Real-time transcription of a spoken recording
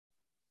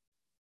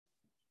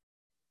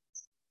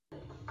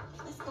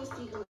go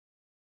see who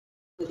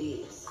it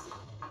is.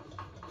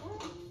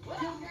 Good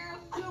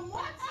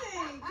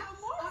morning.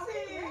 Are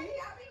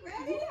we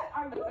ready? Yeah,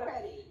 are you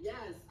ready? Yes.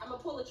 I'm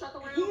gonna pull the truck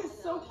around. He is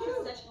so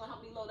cute. She's gonna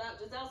help me load up.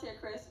 Giselle's here,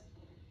 Chris.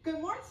 Good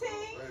morning.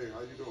 Hey,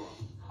 how you doing?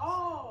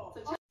 Oh.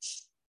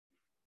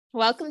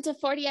 Welcome to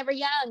 40 Ever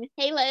Young.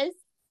 Hey, Liz.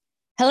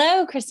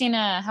 Hello,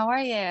 Christina. How are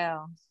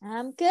you?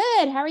 I'm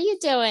good. How are you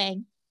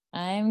doing?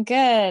 I'm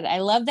good. I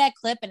love that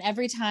clip. And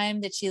every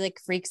time that she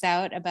like freaks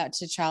out about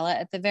T'Challa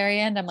at the very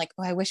end, I'm like,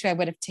 oh, I wish I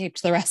would have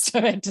taped the rest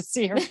of it to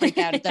see her freak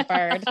out at the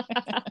bird.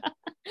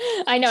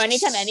 I know.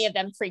 Anytime any of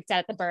them freaked out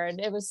at the bird,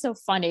 it was so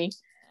funny.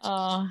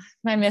 Oh,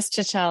 I miss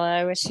T'Challa.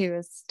 I wish he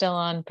was still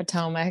on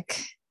Potomac.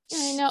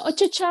 I know. Oh,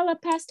 T'Challa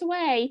passed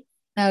away.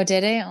 Oh,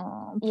 did he?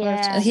 Oh,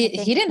 yeah.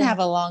 He didn't have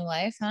a long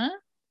life, huh?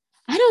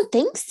 I don't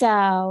think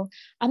so.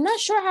 I'm not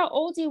sure how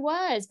old he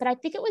was, but I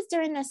think it was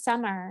during the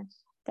summer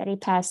that he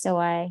passed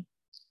away.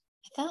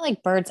 I thought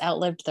like birds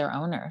outlived their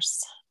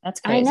owners.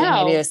 That's crazy. I know.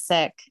 Maybe he was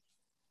sick.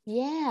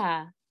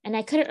 Yeah. And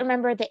I couldn't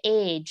remember the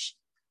age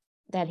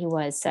that he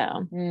was.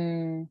 So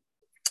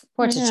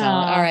Poor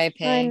T'Challa.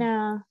 R.I.P. I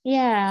know.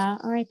 Yeah.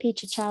 R.I.P.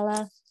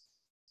 T'Challa.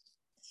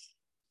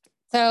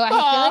 So I feel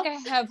like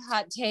I have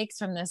hot takes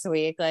from this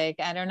week. Like,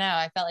 I don't know.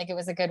 I felt like it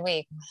was a good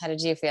week. How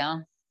did you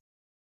feel?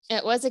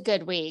 It was a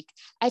good week.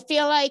 I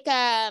feel like,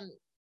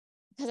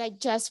 because I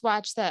just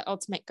watched the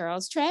Ultimate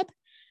Girls Trip.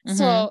 Mm-hmm.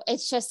 So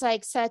it's just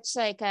like such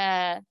like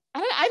I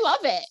love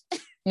it.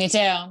 Me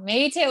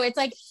too.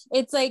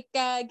 It's like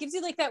gives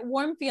you like that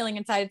warm feeling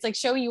inside. It's like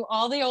showing you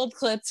all the old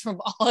clips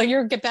from all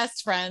your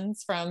best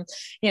friends from,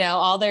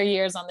 all their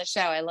years on the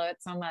show. I love it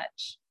so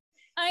much.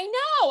 I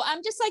know.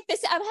 I'm just like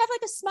this. I have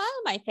like a smile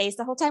on my face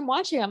the whole time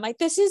watching. I'm like,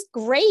 this is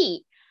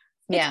great.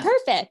 It's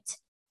perfect.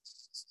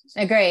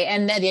 Agree.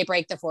 And then they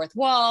break the fourth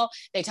wall.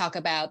 They talk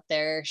about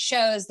their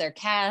shows, their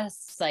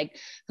casts, like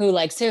who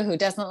likes who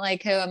doesn't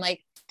like who. I'm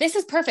like, this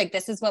is perfect.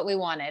 This is what we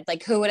wanted.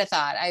 Like, who would have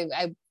thought?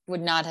 I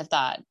would not have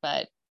thought,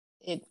 but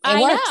it works.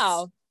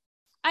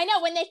 I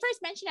know. When they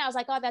first mentioned it, I was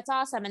like, oh, that's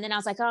awesome. And then I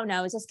was like, oh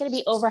no, is this going to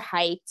be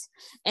overhyped?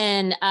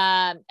 And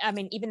I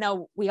mean, even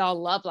though we all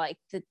love like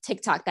the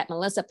TikTok that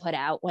Melissa put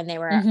out when they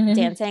were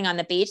dancing on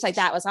the beach, like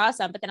that was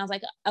awesome. But then I was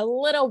like a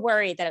little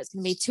worried that it was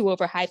going to be too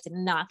overhyped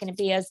and not going to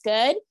be as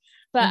good.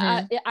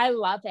 But I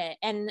love it.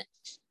 And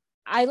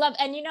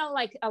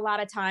like a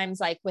lot of times,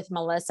 like with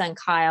Melissa and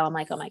Kyle, I'm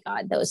like, oh my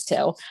God, those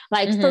two.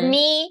 Like for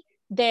me,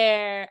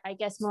 they're, I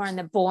guess, more on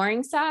the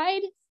boring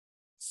side.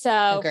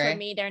 So for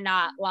me, they're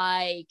not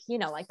like,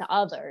 like the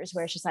others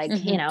where it's just like,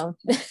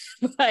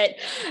 but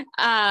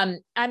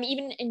I'm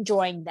even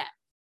enjoying them.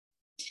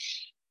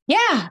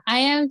 Yeah, I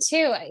am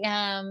too.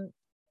 I'm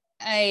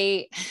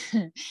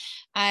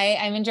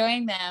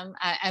enjoying them.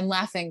 I'm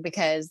laughing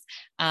because,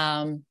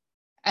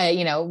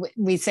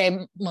 we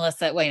say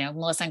Melissa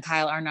and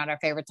Kyle are not our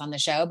favorites on the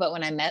show, but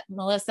when I met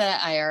Melissa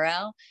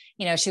IRL,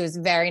 she was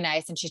very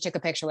nice and she took a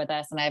picture with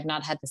us, and I have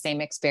not had the same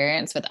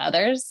experience with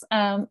others,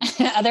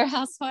 other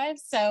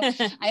housewives. So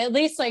I at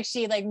least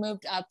she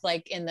moved up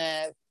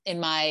in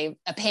my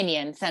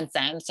opinion since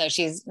then. So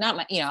she's not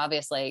my,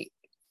 obviously,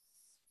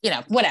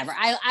 whatever.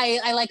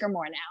 I like her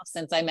more now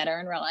since I met her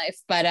in real life,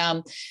 but,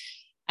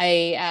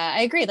 I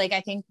agree. Like,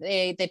 I think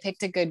they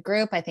picked a good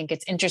group. I think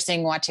it's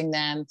interesting watching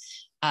them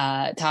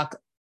talk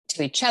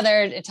to each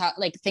other, talk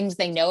like things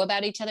they know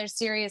about each other's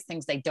series,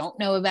 things they don't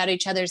know about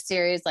each other's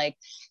series. Like,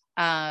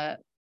 I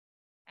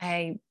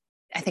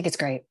think it's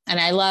great. And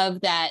I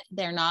love that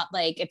they're not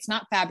like, it's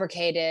not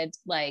fabricated.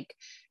 Like,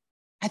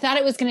 I thought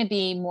it was going to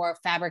be more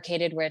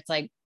fabricated where it's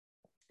like,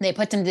 they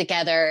put them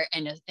together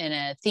in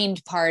a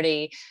themed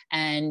party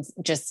and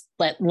just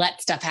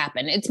let stuff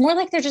happen. It's more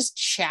like they're just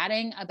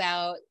chatting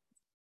about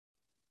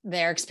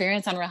their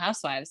experience on Real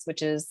Housewives,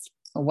 which is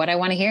what I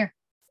want to hear.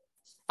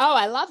 Oh,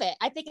 I love it.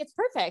 I think it's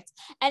perfect.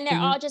 And they're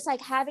all just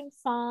like having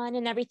fun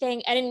and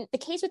everything. And in the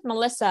case with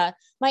Melissa,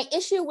 my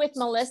issue with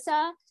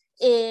Melissa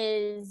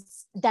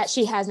is that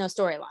she has no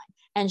storyline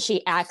and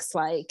she acts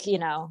like,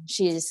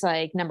 she's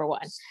like number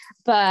one.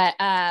 But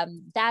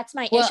that's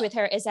my issue with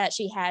her, is that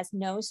she has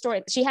no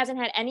story. She hasn't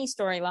had any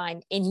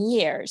storyline in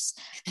years.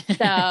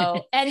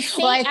 So, and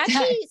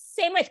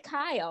same with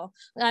Kyle.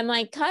 I'm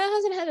like, Kyle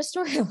hasn't had a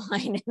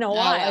storyline in a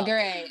while.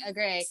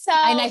 Agree. So,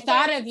 and I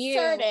thought of you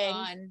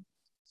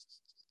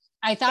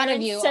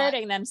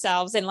inserting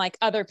themselves in like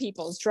other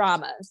people's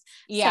dramas.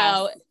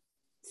 Yeah.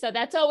 So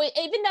that's always,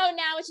 even though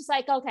now it's just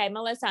like, okay,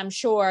 Melissa, I'm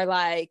sure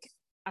like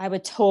I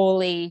would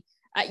totally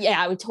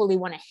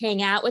want to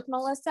hang out with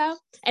Melissa.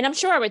 And I'm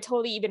sure I would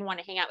totally even want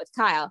to hang out with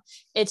Kyle.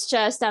 It's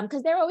just,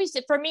 cause they're always,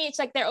 for me, it's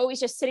like, they're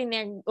always just sitting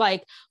there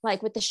like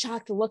with the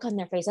shocked look on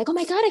their face. Like, oh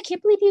my God, I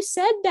can't believe you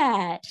said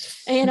that.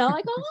 And,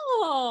 like,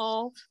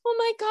 oh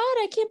my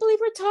God, I can't believe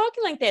we're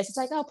talking like this. It's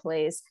like, oh,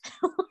 please.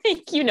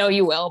 Like,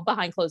 you will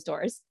behind closed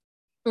doors.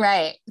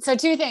 Right. So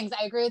two things.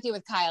 I agree with you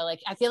with Kyle.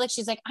 Like, I feel like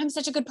she's like, I'm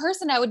such a good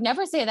person. I would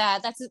never say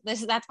that.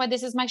 That's why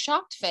this is my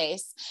shocked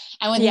face.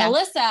 And with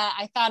Melissa,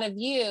 I thought of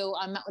you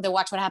on the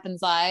Watch What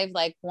Happens Live,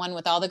 like one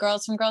with all the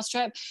girls from Girls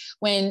Trip,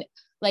 when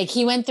Like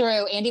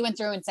Andy went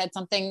through and said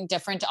something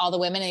different to all the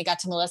women, and he got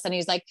to Melissa and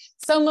he's like,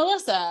 so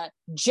Melissa,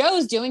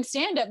 Joe's doing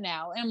stand-up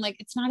now. And I'm like,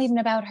 it's not even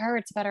about her.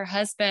 It's about her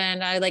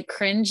husband. I like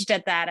cringed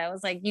at that. I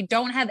was like, you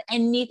don't have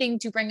anything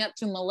to bring up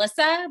to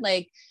Melissa.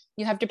 Like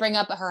you have to bring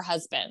up her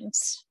husband.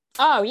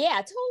 Oh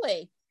yeah,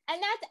 totally. And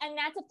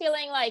that's a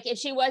feeling like if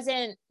she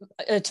wasn't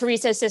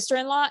Teresa's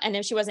sister-in-law and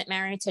if she wasn't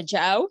married to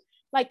Joe,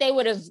 like they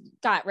would have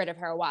got rid of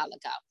her a while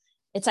ago.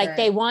 It's like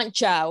they want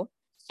Joe.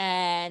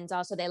 And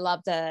also they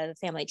love the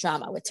family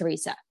drama with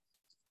Teresa.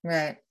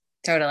 Right.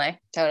 Totally.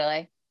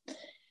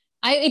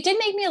 It did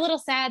make me a little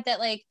sad that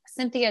like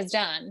Cynthia's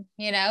done,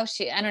 you know,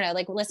 I don't know,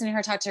 like listening to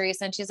her talk to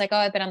Teresa and she's like, oh,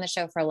 I've been on the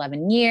show for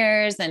 11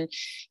 years. And,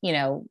 you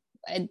know,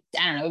 I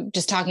don't know,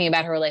 just talking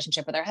about her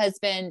relationship with her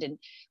husband. And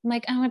I'm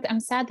like, oh,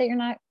 I'm sad that you're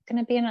not going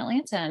to be in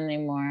Atlanta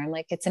anymore. I'm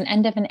like, it's an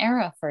end of an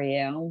era for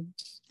you.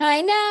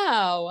 I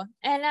know.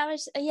 And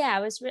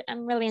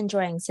I'm really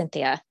enjoying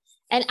Cynthia.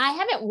 And I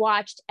haven't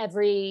watched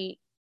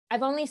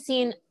I've only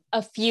seen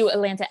a few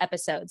Atlanta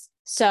episodes.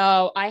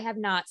 So I have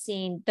not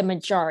seen the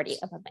majority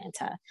of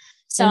Atlanta.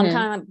 So I'm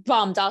kind of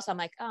bummed also. I'm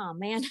like, oh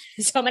man.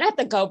 So I'm going to have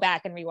to go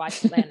back and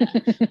rewatch Atlanta.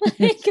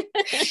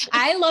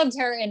 I loved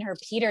her in her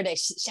Peter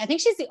days. I think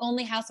she's the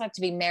only housewife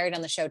to be married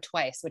on the show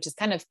twice, which is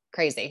kind of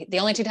crazy. The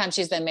only 2 times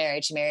she's been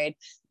married, she married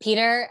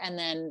Peter and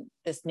then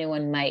this new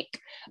one, Mike,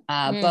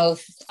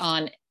 both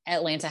on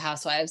Atlanta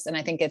Housewives. And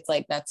I think it's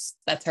like, that's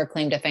her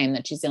claim to fame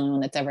that she's the only one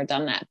that's ever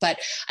done that. But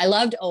I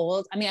loved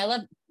I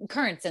love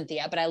current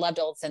Cynthia, but I loved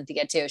old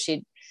Cynthia too.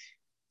 She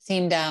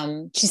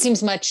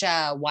seems much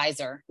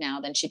wiser now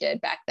than she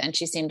did back then.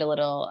 She seemed a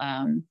little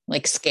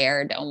like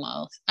scared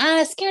almost.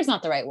 Scared's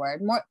not the right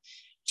word.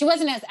 She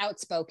wasn't as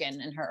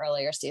outspoken in her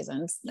earlier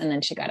seasons, and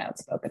then she got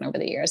outspoken over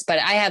the years. But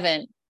I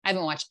haven't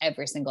watched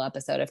every single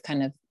episode. I've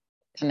kind of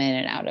come in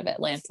and out of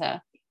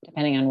Atlanta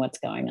depending on what's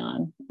going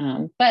on.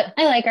 But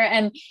I like her.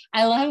 And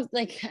I love,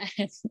 like,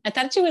 I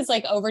thought she was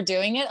like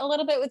overdoing it a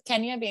little bit with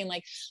Kenya being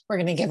like, we're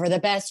going to give her the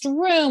best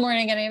room. We're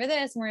going to give her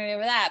this. We're going to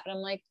give her that. But I'm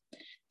like,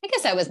 I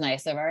guess that was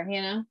nice of her,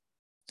 you know?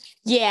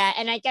 Yeah.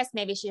 And I guess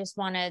maybe she just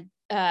wanted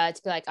to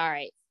be like, all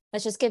right,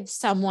 let's just give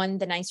someone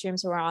the nice room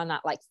so we're all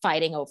not like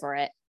fighting over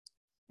it.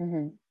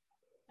 Mm-hmm.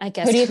 I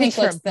guess. Who do you think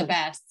looks the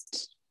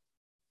best?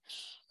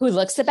 Who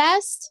looks the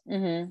best?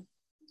 Mm-hmm.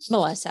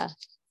 Melissa.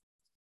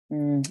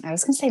 I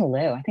was going to say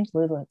Lou. I think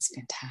Lou looks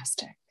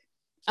fantastic.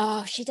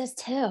 Oh, she does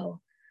too.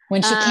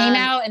 When she came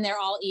out and they're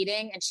all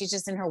eating and she's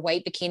just in her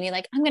white bikini,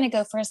 like, I'm going to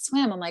go for a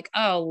swim. I'm like,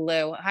 oh,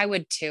 Lou, I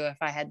would too if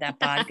I had that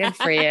bod. Good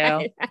for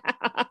you.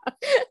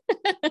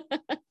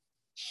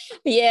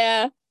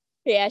 Yeah.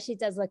 Yeah, she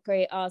does look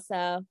great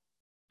also.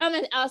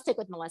 I'll stick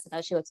with Melissa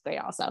though. She looks great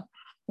also.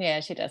 Yeah,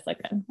 she does look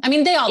good. I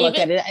mean, they all look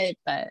good,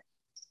 but.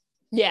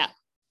 Yeah.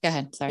 Go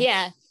ahead. Sorry.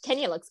 Yeah.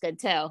 Kenya looks good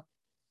too.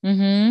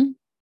 Mm-hmm.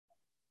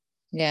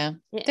 Yeah.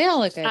 They all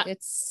look good.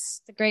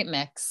 It's a great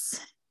mix.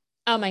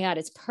 Oh my God,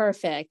 it's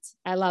perfect.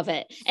 I love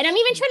it. And I'm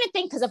even trying to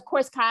think, because of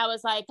course Kyle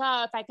was like,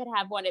 oh, if I could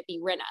have one, it'd be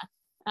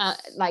Rinna,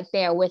 like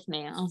there with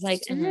me. I was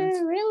like,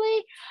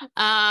 really?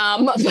 I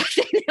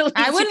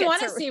wouldn't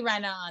want to see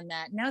Rinna on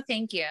that. No,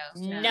 thank you.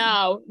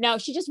 No,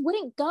 she just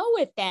wouldn't go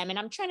with them. And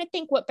I'm trying to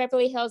think what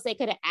Beverly Hills they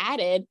could have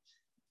added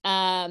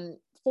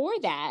for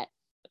that.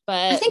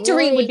 But I think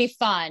Dorit would be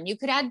fun. You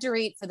could add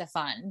Dorit for the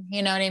fun.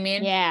 You know what I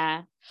mean?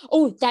 Yeah.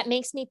 Oh, that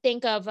makes me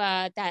think of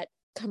that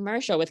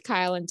commercial with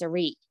Kyle and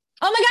Dorit.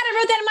 Oh my God, I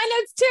wrote that in my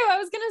notes too. I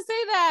was going to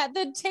say that.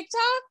 The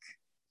TikTok.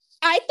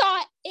 I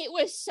thought it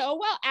was so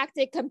well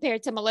acted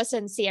compared to Melissa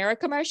and Sierra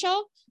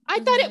commercial. I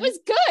thought it was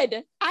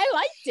good. I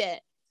liked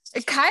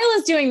it. Kyle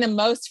is doing the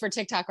most for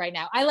TikTok right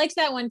now. I liked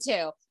that one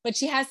too, but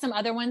she has some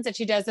other ones that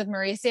she does with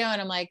Mauricio.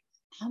 And I'm like,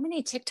 how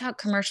many TikTok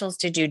commercials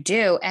did you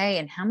do? A,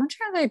 and how much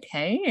are they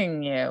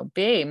paying you?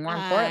 B, more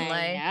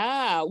importantly.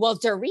 Yeah. Well,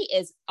 Dorit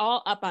is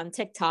all up on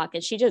TikTok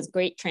and she does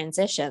great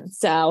transitions.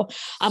 So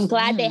I'm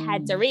glad they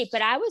had Dorit,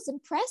 but I was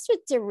impressed with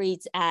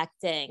Dorit's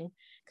acting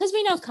because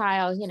we know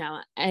Kyle, you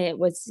know, it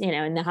was, you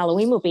know, in the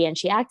Halloween movie and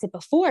she acted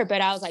before, but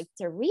I was like,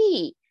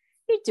 Dorit,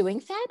 you're doing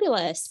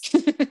fabulous.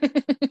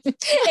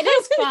 It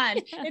is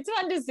fun. It's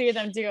fun to see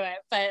them do it,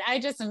 but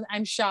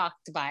I'm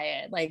shocked by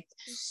it. Like,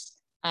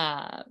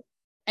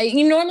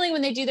 normally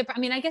when they do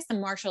I guess the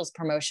Marshalls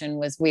promotion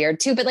was weird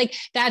too, but like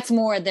that's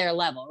more their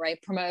level,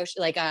 right?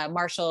 Promotion, like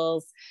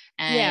Marshalls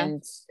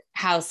and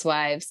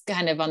Housewives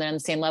kind of on the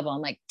same level.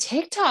 I'm like,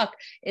 TikTok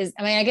is,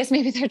 I guess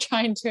maybe they're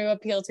trying to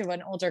appeal to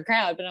an older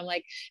crowd, but I'm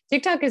like,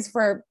 TikTok is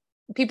for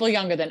people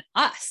younger than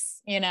us,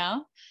 you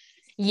know?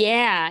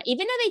 Yeah.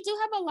 Even though they do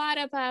have a lot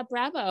of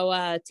Bravo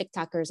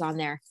TikTokers on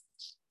there.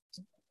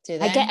 Do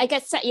they? I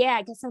guess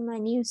on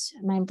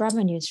my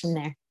Bravo news from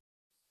there.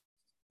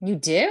 You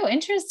do?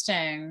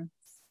 Interesting.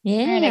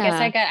 Yeah. Right,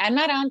 I guess I'm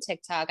not on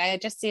TikTok. I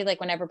just see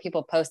like whenever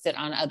people post it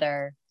on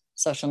other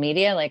social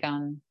media, like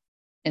on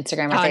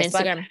Instagram or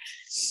Facebook. Instagram.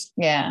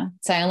 Yeah.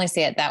 So I only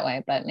see it that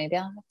way, but maybe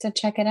I'll have to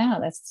check it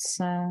out. That's,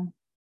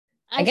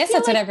 I guess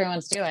that's what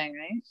everyone's doing,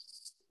 right?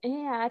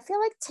 Yeah. I feel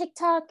like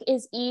TikTok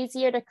is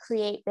easier to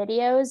create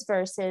videos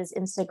versus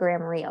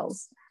Instagram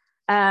Reels.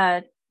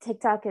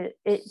 TikTok,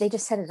 they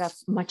just set it up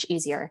much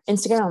easier.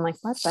 Instagram, I'm like,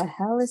 what the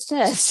hell is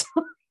this?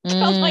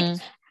 I'm like,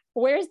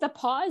 where's the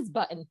pause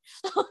button?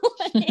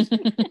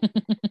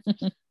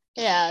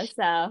 Yeah,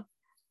 so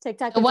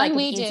TikTok is like an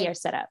easier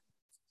setup.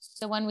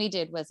 The one we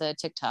did was a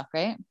TikTok,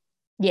 right?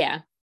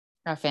 Yeah.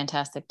 Our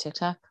fantastic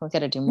TikTok. We got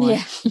to do more.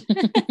 Yeah.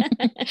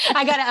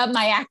 I got to up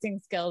my acting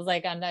skills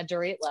like on a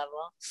Dorit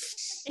level.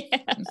 Yeah.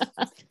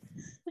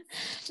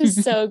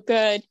 It's so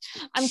good.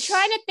 I'm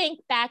trying to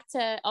think back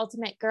to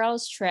Ultimate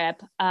Girls Trip.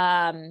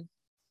 Well,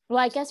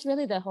 I guess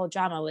really the whole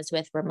drama was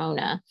with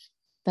Ramona,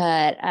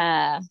 but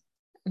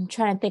I'm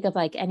trying to think of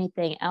like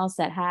anything else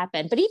that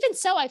happened. But even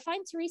so, I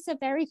find Teresa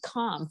very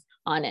calm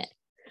on it.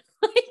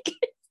 Like,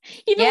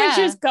 even when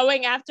she was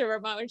going after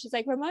Ramona, she's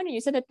like, Ramona,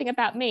 you said that thing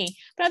about me.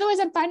 But otherwise,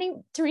 I'm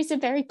finding Teresa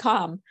very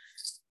calm.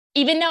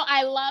 Even though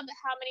I love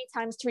how many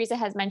times Teresa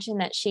has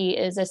mentioned that she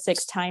is a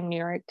 6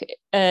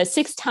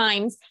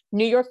 times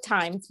New York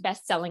Times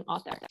best-selling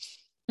author.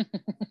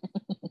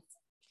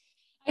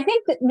 I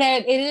think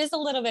that it is a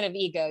little bit of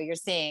ego. You're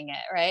seeing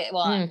it, right?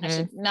 Well,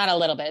 actually, not a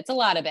little bit. It's a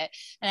lot of it.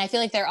 And I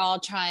feel like they're all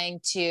trying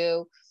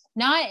to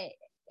not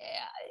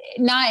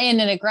in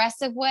an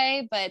aggressive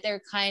way, but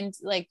they're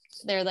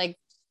like,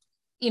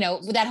 you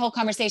know, that whole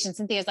conversation,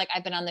 Cynthia's like,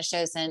 I've been on the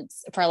show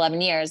for 11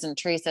 years. And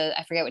Teresa,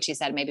 I forget what she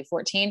said, maybe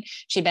 14.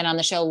 She'd been on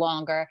the show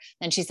longer.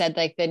 Then she said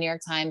like the New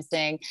York Times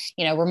thing,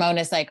 you know,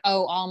 Ramona's like,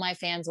 oh, all my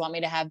fans want me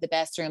to have the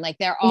best room. Like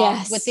they're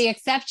all, with the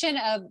exception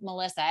of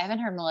Melissa, I haven't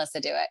heard Melissa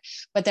do it,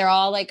 but they're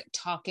all like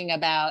talking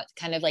about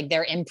kind of like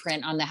their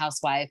imprint on the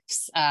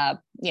Housewives,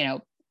 you know,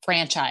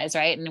 franchise,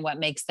 right? And what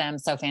makes them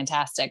so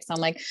fantastic. So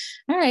I'm like,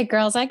 all right,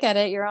 girls, I get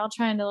it. You're all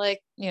trying to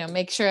like, you know,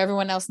 make sure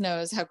everyone else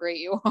knows how great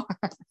you are.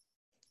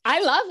 I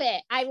love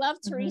it. I love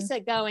Teresa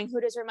going, who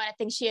does Ramona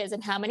think she is?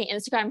 And how many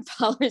Instagram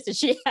followers does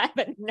she have?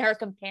 And her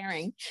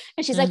comparing.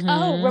 And she's like,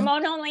 oh,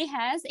 Ramona only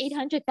has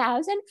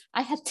 800,000.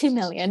 I have 2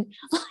 million.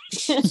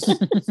 And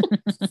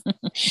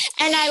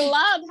I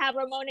love how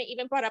Ramona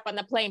even brought up on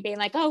the plane being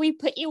like, oh, we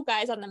put you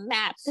guys on the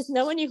map because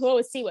no one knew who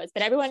OC was,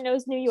 but everyone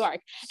knows New York.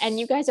 And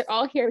you guys are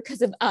all here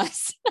because of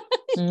us.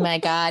 Oh my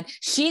God.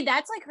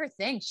 That's like her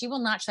thing. She will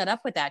not shut up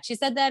with that. She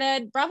said that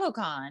at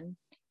BravoCon.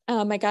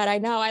 Oh my God, I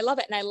know. I love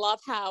it. And I love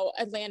how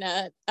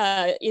Atlanta,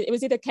 it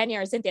was either Kenya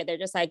or Cynthia. They're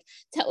just like,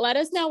 let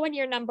us know when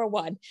you're number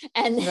one.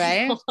 And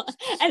then,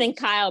 and then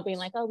Kyle being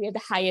like, oh, we have the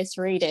highest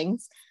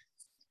ratings.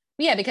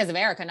 Yeah, because of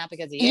Erica, not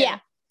because of you. Yeah,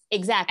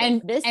 exactly.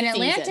 And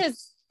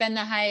Atlanta's been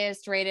the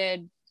highest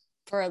rated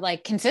for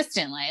like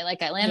consistently.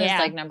 Like Atlanta's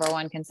like number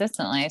one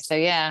consistently. So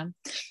yeah.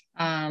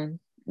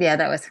 Yeah,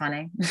 that was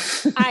funny.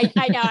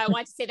 I know. I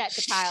want to say that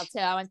to Kyle too.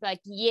 I was like,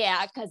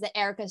 yeah, because of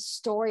Erica's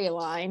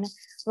storyline,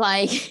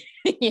 like,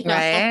 you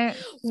know,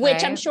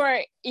 which I'm sure.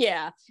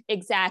 Yeah,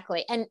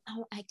 exactly. And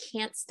I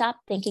can't stop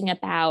thinking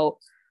about,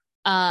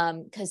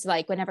 because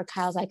like whenever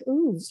Kyle's like,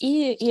 ooh,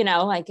 you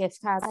know, like if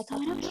Kyle's like,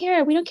 oh, I don't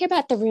care. We don't care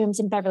about the rooms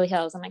in Beverly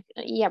Hills. I'm like,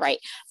 yeah, right.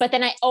 But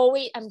then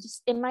I'm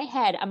just in my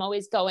head, I'm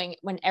always going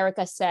when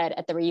Erica said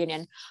at the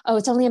reunion, oh,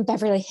 it's only in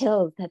Beverly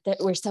Hills that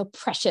we're so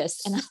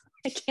precious. And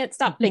I can't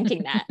stop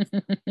thinking that.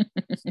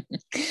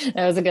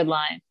 That was a good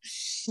line.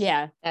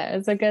 Yeah. That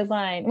was a good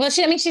line. Well,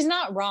 she's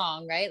not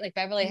wrong, right? Like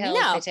Beverly Hills,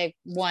 they take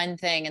one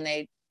thing and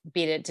they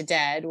beat it to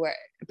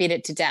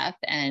death.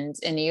 And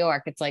in New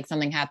York, it's like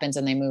something happens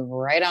and they move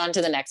right on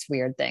to the next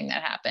weird thing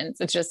that happens.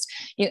 It's just,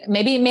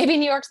 maybe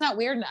New York's not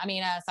weird.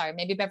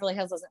 Maybe Beverly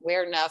Hills isn't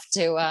weird enough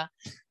to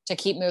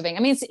keep moving. I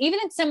mean,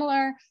 it's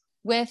similar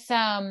with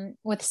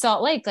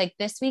Salt Lake. Like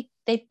this week,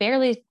 they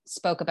barely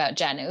spoke about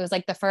Jen. It was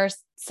like the first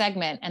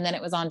segment, and then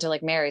it was on to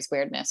like Mary's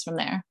weirdness from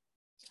there.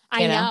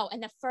 I know.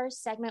 And the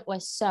first segment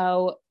was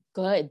so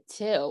good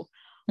too.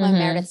 When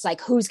Meredith's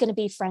like, who's going to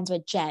be friends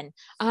with Jen?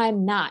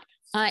 I'm not.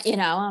 You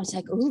know, I was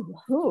like, ooh,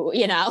 who?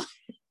 You know,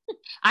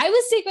 I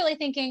was secretly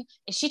thinking,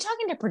 is she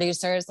talking to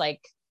producers?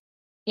 Like,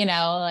 you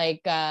know,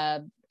 like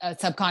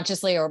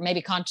subconsciously or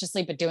maybe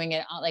consciously, but doing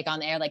it like on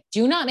the air, like,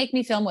 do not make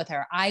me film with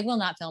her. I will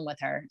not film with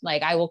her.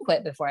 Like, I will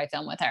quit before I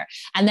film with her.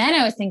 And then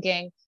I was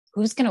thinking,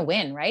 who's going to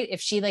win, right?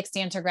 If she like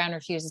stands her ground,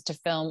 refuses to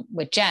film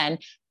with Jen,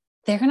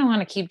 they're going to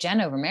want to keep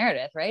Jen over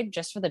Meredith, right?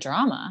 Just for the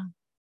drama.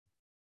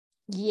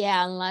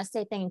 Yeah. Unless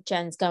they think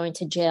Jen's going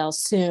to jail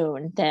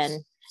soon,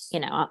 then, you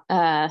know,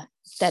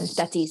 then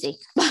that's easy.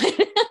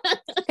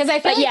 Because I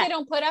feel like they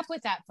don't put up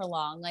with that for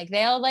long. Like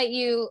they'll let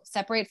you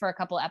separate for a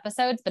couple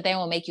episodes, but they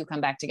will make you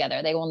come back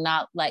together. They will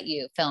not let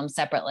you film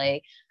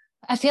separately.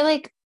 I feel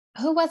like,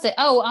 who was it?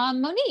 Oh,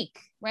 Monique,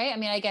 right? I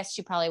mean, I guess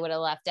she probably would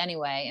have left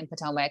anyway in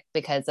Potomac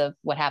because of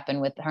what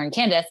happened with her and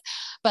Candace,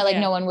 but like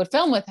no one would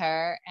film with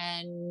her,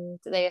 and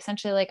they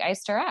essentially like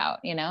iced her out,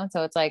 you know?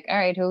 So it's like, all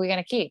right, who are we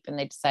going to keep? And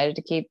they decided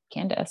to keep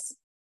Candace.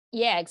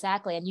 Yeah,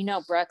 exactly. And you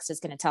know, Brooks is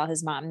going to tell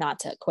his mom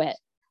not to quit.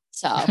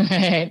 So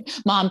right.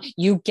 Mom,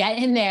 you get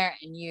in there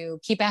and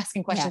you keep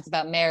asking questions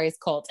about Mary's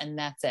cult, and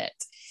that's it.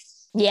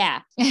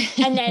 Yeah.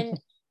 And then,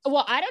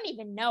 well, I don't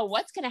even know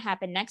what's going to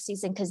happen next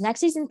season, because next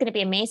season's going to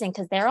be amazing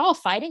because they're all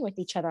fighting with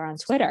each other on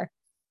Twitter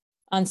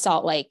on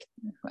Salt Lake.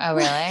 Oh,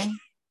 really?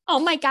 Oh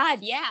my God,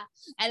 yeah.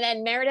 And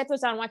then Meredith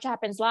was on What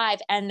Happens Live,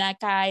 and that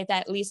guy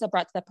that Lisa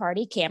brought to the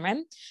party,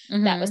 Cameron,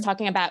 that was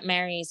talking about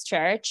Mary's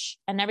church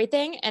and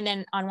everything. And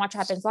then on What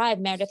Happens Live,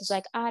 Meredith was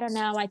like, I don't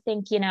know, I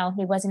think, he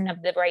wasn't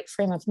of the right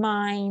frame of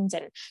mind,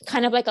 and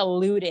kind of like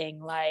alluding,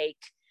 like,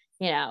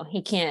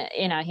 he can't,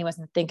 he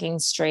wasn't thinking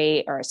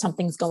straight, or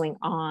something's going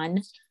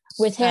on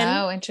with him.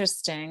 Oh,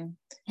 interesting.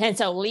 And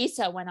so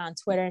Lisa went on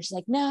Twitter and she's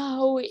like,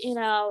 no,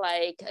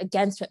 like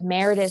against what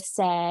Meredith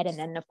said. And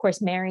then of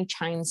course, Mary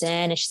chimes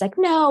in and she's like,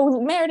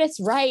 no, Meredith's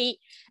right.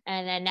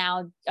 And then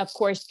now, of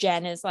course,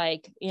 Jen is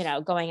like,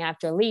 going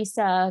after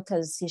Lisa,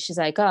 because she's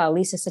like, oh,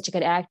 Lisa's such a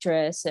good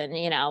actress. And,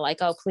 like,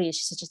 oh, please,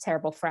 she's such a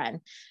terrible friend.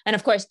 And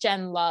of course,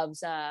 Jen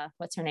loves,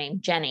 what's her name?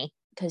 Jenny,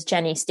 because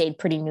Jenny stayed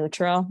pretty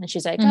neutral. And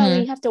she's like, oh,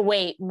 you have to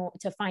wait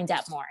to find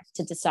out more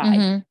to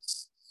decide.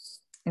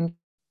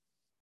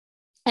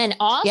 And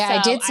also, yeah,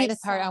 I did see the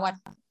part. I watched.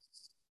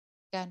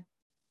 Good.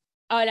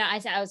 Oh no,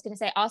 I was going to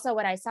say also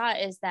what I saw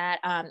is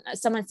that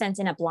someone sent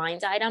in a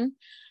blind item.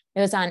 It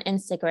was on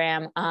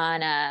Instagram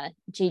on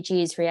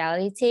Gigi's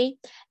reality,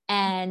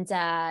 and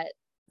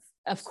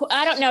of course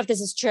I don't know if this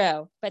is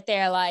true, but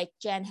they're like,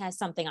 Jen has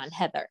something on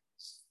Heather,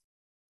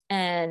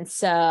 and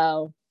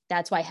so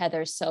that's why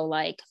Heather's so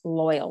like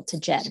loyal to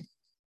Jen.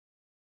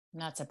 I'm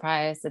not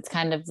surprised. It's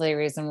kind of the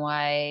reason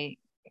why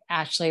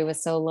Ashley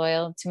was so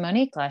loyal to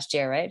Monique last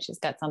year, right? She's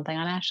got something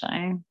on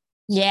Ashley.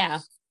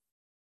 Yeah.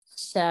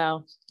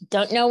 So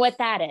don't know what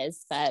that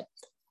is, but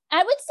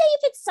I would say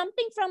if it's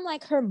something from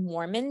like her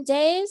Mormon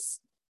days,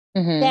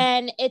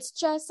 then it's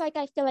just like,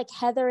 I feel like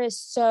Heather is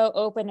so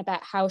open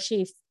about how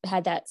she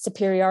had that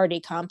superiority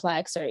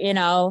complex, or,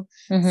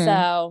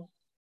 so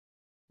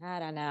I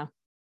don't know.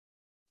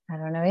 I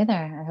don't know either.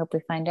 I hope we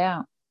find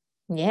out.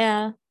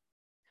 Yeah.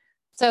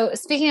 So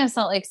speaking of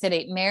Salt Lake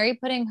City, Mary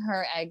putting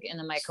her egg in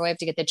the microwave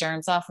to get the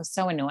germs off was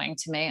so annoying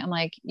to me. I'm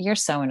like, you're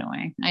so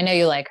annoying. I know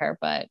you like her,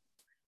 but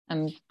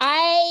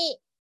I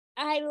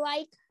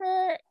like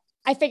her.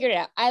 I figured it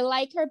out. I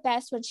like her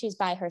best when she's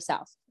by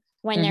herself,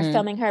 when they're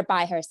filming her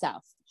by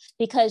herself,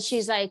 because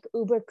she's like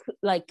uber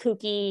like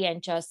kooky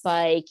and just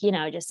like,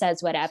 just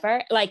says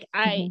whatever. Like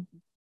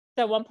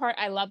the one part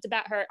I loved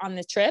about her on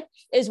the trip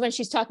is when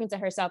she's talking to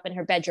herself in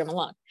her bedroom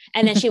alone.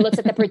 And then she looks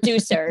at the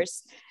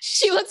producers.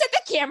 She looks at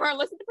the camera,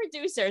 looks at the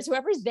producers,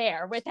 whoever's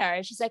there with her.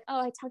 And she's like, oh,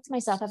 I talked to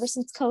myself ever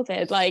since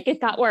COVID. Like it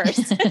got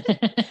worse.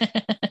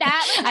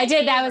 I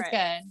did. That was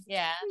good.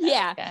 Yeah.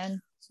 Yeah. Good.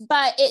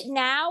 But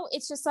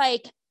it's just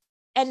like,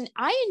 and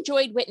I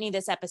enjoyed Whitney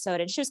this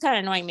episode, and she was kind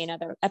of annoying me in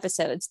other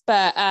episodes,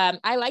 but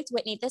I liked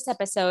Whitney this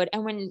episode.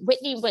 And when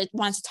Whitney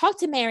wants to talk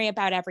to Mary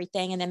about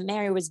everything, and then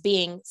Mary was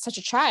being such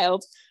a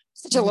child,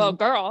 such a little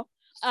girl,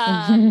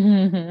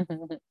 I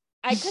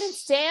couldn't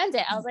stand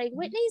it. I was like,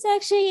 Whitney's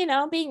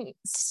actually,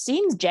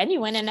 seems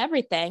genuine and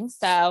everything.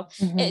 So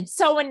it's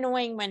so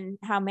annoying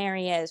how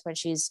Mary is when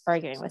she's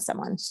arguing with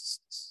someone.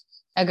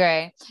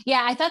 Agree.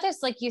 Yeah, I thought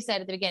this, like you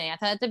said at the beginning, I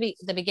thought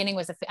the beginning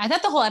I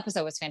thought the whole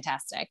episode was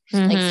fantastic.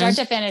 Like start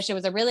to finish, it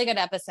was a really good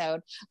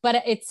episode.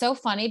 But it's so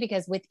funny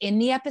because within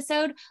the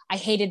episode, I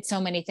hated so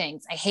many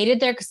things. I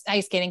hated their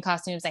ice skating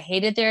costumes. I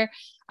hated their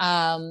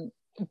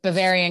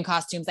Bavarian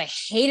costumes. I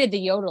hated the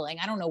yodeling.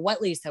 I don't know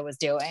what Lisa was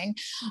doing.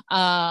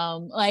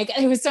 Like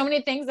it was so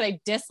many things that I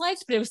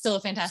disliked, but it was still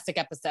a fantastic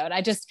episode.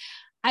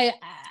 I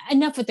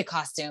enough with the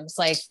costumes.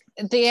 Like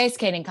the ice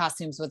skating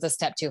costumes was a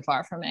step too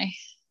far for me.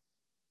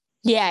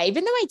 Yeah,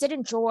 even though I did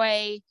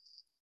enjoy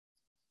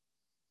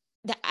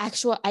the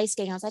actual ice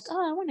skating, I was like,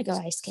 oh, I want to go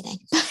ice skating.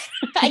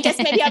 I guess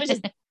maybe I was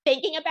just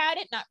thinking about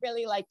it, not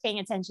really like paying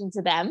attention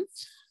to them.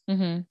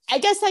 I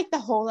guess like the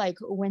whole like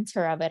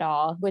winter of it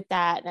all with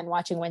that, and then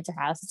watching Winter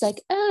House, it's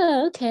like,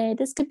 oh, okay,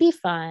 this could be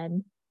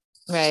fun.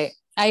 Right.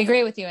 I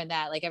agree with you in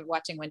that. Like I'm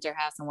watching Winter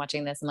House and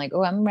watching this, I'm like,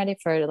 oh, I'm ready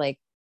for like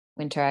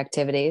winter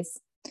activities.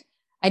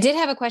 I did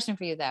have a question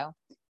for you though.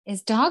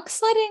 Is dog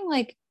sledding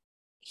like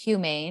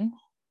humane?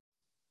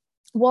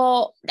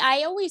 Well,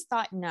 I always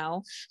thought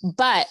no,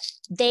 but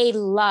they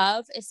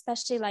love,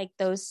 especially like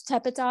those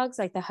type of dogs,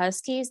 like the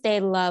Huskies, they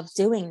love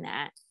doing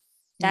that.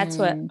 That's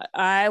what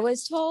I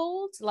was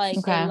told.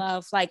 Like they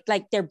love, like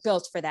they're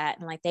built for that,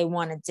 and like they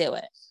want to do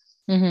it.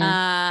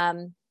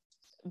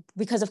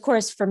 Because of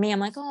course for me, I'm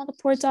like, oh, the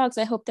poor dogs,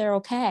 I hope they're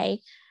okay.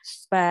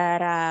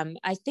 But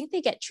I think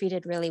they get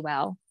treated really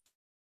well.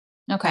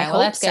 Okay, well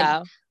that's good.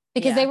 So.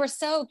 Because they were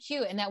so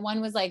cute, and that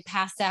one was like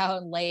passed out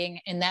and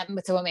laying, and that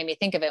so what made me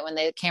think of it when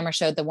the camera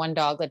showed the one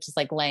dog that just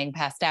like laying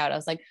passed out. I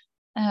was like,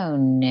 oh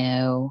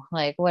no,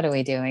 like what are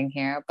we doing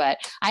here? But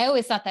I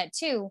always thought that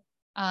too,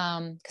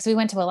 because we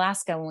went to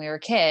Alaska when we were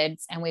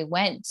kids, and we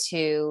went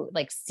to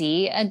like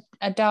see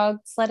a dog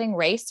sledding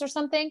race or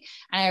something.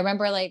 And I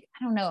remember like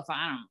I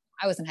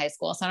was in high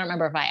school, so I don't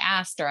remember if I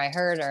asked or I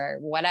heard or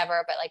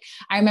whatever, but like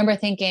I remember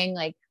thinking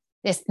like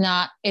it's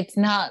not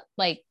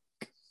like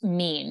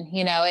mean,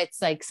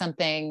 it's like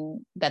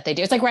something that they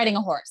do. It's like riding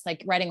a horse.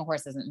 Like riding a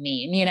horse isn't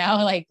mean,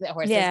 like the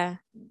horses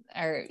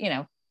are,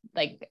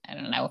 like, I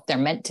don't know if they're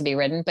meant to be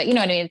ridden, but you know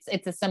what I mean?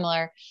 It's a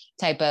similar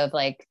type of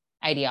like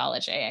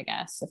ideology, I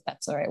guess, if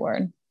that's the right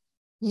word.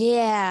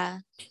 Yeah.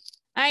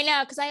 I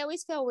know, because I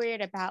always feel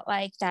weird about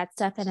like that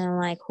stuff and then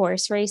like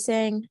horse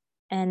racing.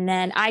 And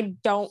then I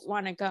don't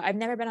want to go. I've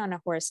never been on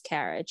a horse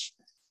carriage.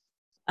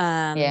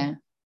 Yeah.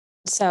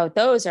 So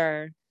those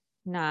are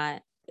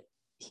not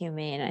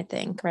humane, I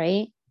think,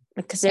 right?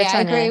 Because they're Yeah, I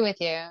trying agree to. with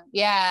you.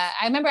 Yeah.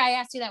 I remember I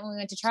asked you that when we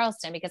went to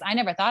Charleston because I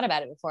never thought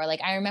about it before.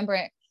 Like I remember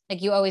it,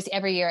 like you always,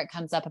 every year it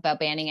comes up about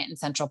banning it in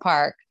Central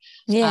Park.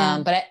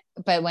 Yeah.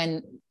 But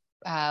when,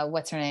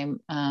 what's her name?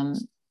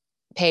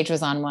 Paige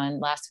was on one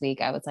last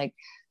week. I was like,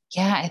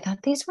 yeah, I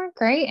thought these weren't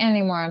great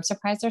anymore. I'm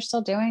surprised they're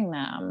still doing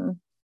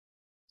them.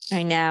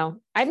 I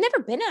know. I've never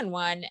been on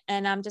one,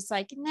 and I'm just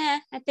like, nah,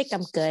 I think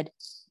I'm good.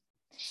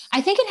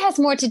 I think it has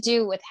more to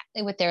do with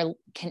their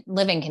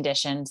living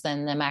conditions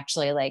than them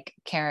actually like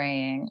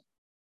carrying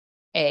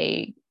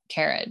a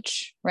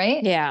carriage,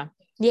 right? Yeah.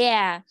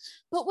 Yeah.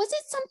 But was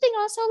it something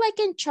also like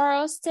in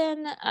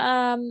Charleston?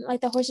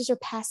 Like the horses were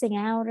passing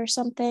out or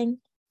something?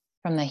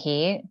 From the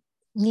heat.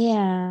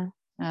 Yeah.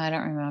 Oh, I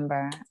don't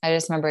remember. I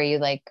just remember you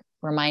like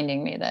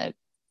reminding me that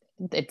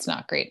it's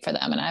not great for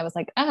them. And I was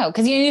like, oh,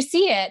 because you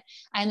see it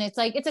and it's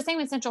like, it's the same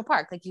in Central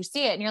Park. Like you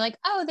see it and you're like,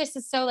 oh, this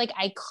is so like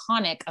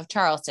iconic of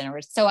Charleston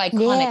or so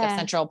iconic of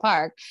Central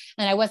Park.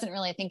 And I wasn't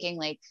really thinking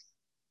like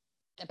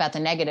about the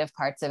negative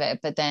parts of it.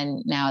 But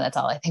then now that's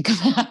all I think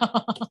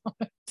about.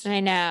 I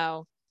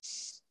know.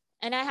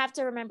 And I have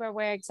to remember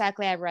where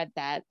exactly I read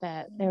that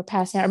they were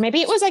passing out. Or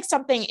maybe it was like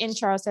something in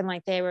Charleston,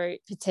 like they were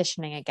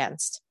petitioning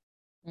against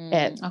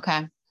it.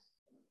 Okay.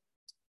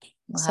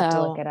 We'll have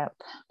to look it up.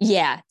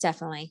 Yeah,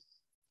 definitely.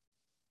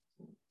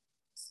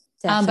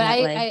 But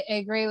I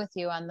agree with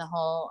you on the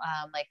whole,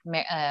 like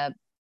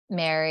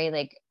Mary,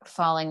 like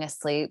falling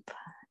asleep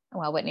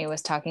while Whitney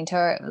was talking to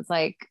her. It was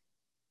like,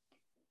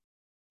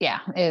 yeah,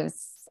 it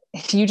was,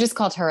 you just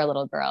called her a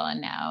little girl and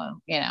now,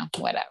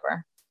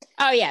 whatever.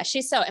 Oh yeah.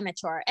 She's so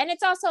immature. And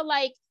it's also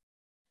like,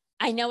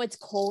 I know it's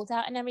cold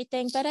out and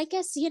everything, but I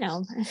guess,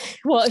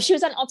 well, if she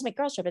was on Ultimate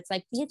Girls Trip, it's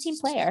like, be a team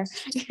player,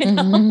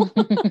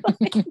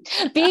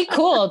 Be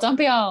cool. Don't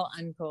be all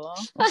uncool.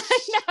 I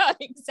know,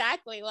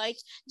 exactly. Like,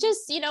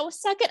 just,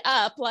 suck it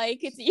up. Like,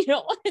 you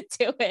don't want to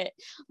do it.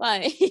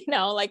 Like,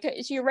 like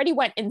she already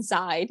went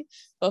inside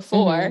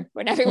before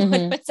when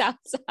everyone was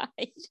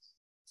outside.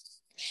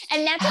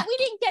 And that's what we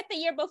didn't get the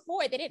year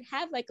before. They didn't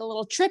have like a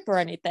little trip or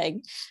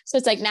anything. So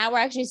it's like, now we're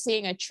actually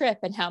seeing a trip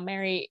and how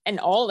Mary and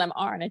all of them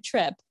are on a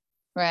trip.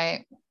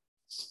 Right.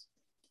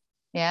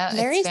 Yeah,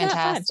 Mary's it's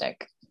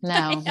fantastic.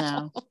 No.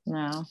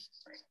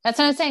 That's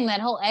what I'm saying.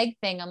 That whole egg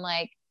thing, I'm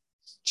like,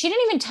 she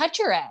didn't even touch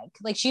her egg.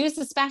 Like she used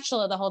the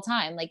spatula the whole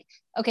time. Like,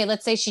 okay,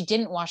 let's say she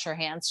didn't wash her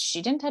hands.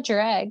 She didn't touch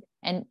her egg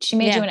and she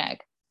made you an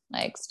egg.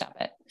 Like, stop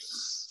it.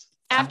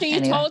 After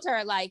you told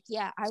her, like,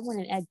 yeah, I want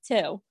an egg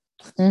too.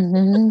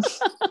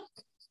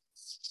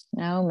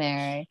 No,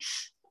 Mary.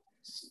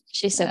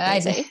 She's so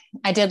crazy.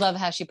 I did love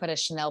how she put a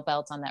Chanel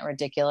belt on that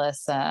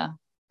ridiculous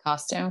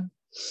costume.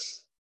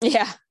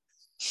 Yeah.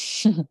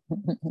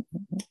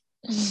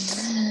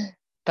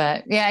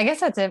 But yeah, I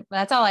guess that's it.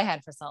 That's all I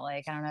had for Salt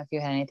Lake. I don't know if you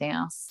had anything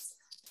else.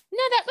 No,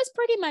 that was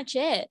pretty much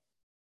it.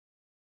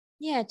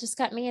 Yeah, it just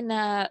got me in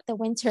the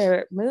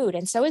winter mood.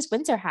 And so is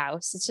Winter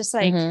House. It's just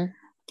like,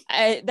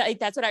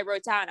 that's what I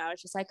wrote down. I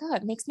was just like, oh,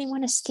 it makes me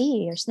want to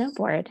ski or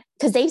snowboard.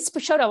 Because they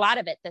showed a lot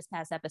of it this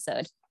past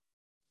episode.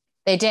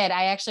 They did.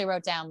 I actually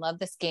wrote down, love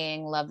the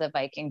skiing, love the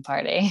Viking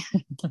party.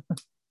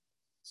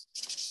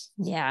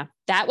 Yeah,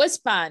 that was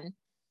fun.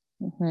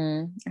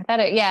 I thought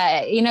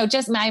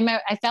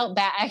I felt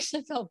bad. I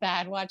actually felt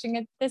bad watching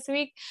it this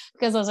week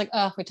because I was like,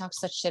 oh, we talked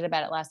such shit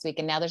about it last week.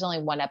 And now there's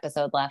only one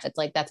episode left. It's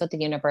like, that's what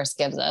the universe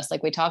gives us.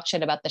 Like we talk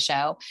shit about the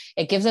show.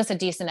 It gives us a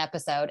decent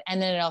episode.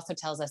 And then it also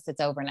tells us it's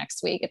over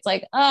next week. It's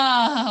like,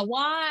 why?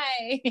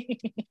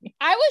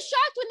 I was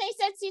shocked when they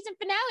said season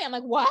finale. I'm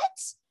like, what?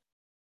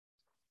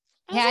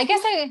 I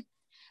guess I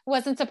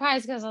wasn't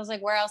surprised because I was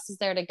like, where else is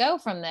there to go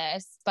from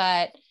this?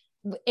 But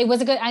it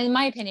was in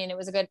my opinion, it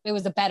was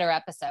a better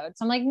episode.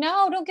 So I'm like,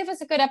 no, don't give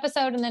us a good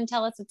episode and then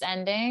tell us it's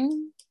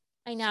ending.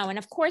 I know. And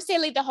of course they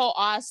leave the whole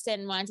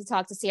Austen wanting to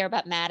talk to Sierra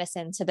about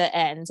Madison to the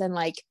end. And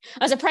like,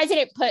 I was surprised they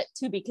didn't put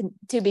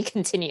to be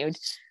continued.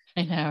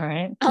 I know,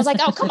 right? I was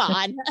like, oh, come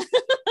on.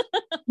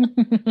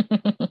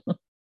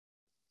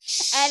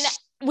 And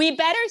we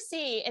better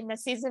see in the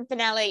season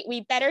finale,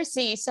 we better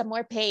see some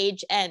more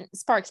Paige and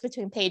sparks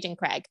between Paige and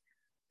Craig.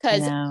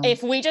 Because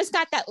if we just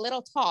got that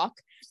little talk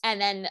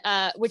and then,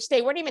 which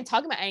they weren't even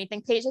talking about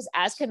anything, Paige just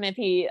asked him if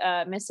he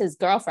missed his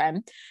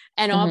girlfriend.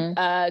 And all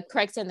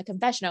Craig said in the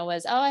confessional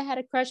was, oh, I had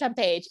a crush on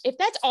Paige. If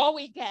that's all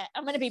we get,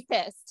 I'm going to be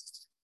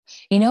pissed.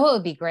 You know what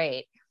would be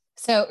great?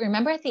 So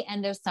remember at the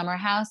end of Summer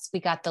House, we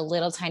got the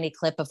little tiny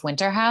clip of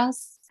Winter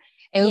House.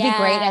 It would be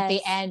great at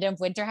the end of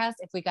Winter House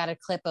if we got a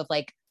clip of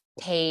like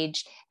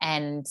Paige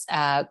and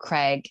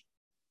Craig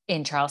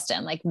in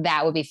Charleston. Like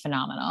that would be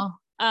phenomenal.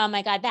 Oh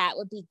my God, that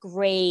would be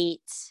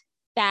great.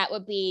 That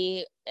would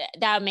make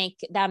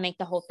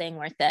the whole thing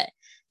worth it.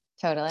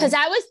 Totally. Because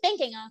I was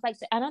thinking, I was like,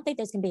 I don't think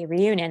there's gonna be a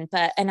reunion,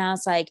 and I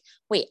was like,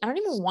 wait, I don't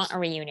even want a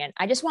reunion.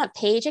 I just want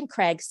Paige and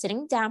Craig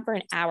sitting down for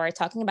an hour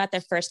talking about their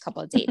first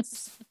couple of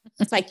dates.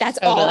 It's like, that's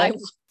all I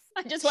want.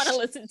 I just want to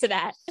listen to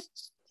that.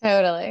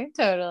 Totally.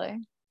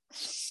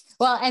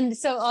 Well, and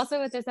so also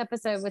with this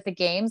episode with the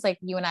games, like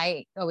you and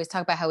I always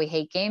talk about how we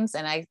hate games,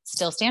 and I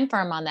still stand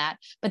firm on that.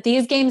 But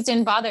these games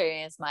didn't bother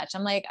me as much.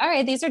 I'm like, all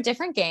right, these are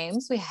different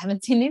games. We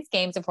haven't seen these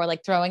games before,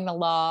 like throwing the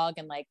log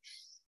and like,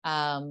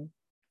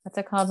 what's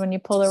it called when you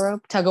pull the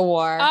rope? Tug of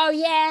war. Oh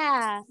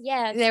yeah.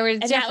 They were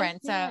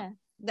different. So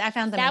I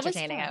found them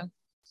entertaining.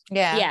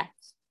 Yeah.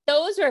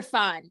 Those were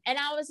fun. And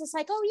I was just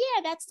like, oh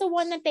yeah, that's the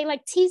one that they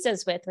like tease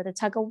us with a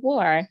tug of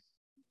war.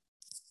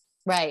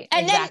 Right.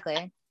 And exactly.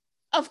 Then,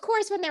 of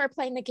course, when they were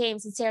playing the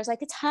games and Sarah's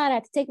like, it's hot, I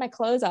have to take my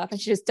clothes off. And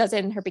she just does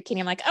it in her bikini.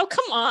 I'm like, oh,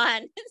 come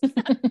on. It's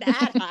not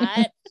that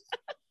hot.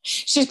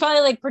 She's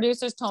probably like,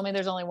 producers told me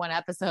there's only one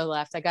episode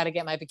left. I got to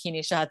get my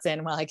bikini shots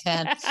in while I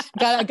can.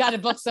 Got to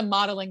book some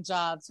modeling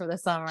jobs for the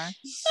summer,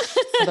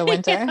 for the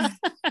winter.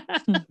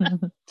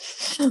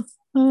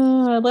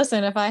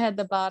 Listen, if I had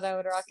the bod, I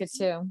would rock it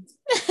too.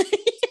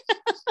 It's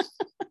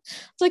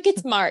like,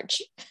 it's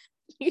March.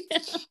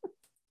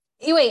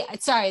 Wait,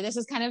 sorry, this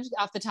is kind of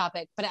off the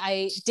topic, but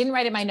I didn't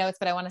write it in my notes,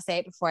 but I want to say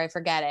it before I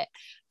forget it.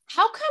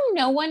 How come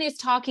no one is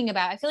talking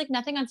about, I feel like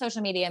nothing on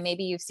social media,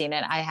 maybe you've seen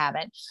it, I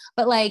haven't,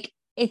 but like,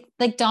 it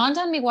like dawned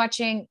on me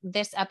watching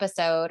this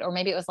episode, or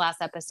maybe it was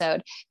last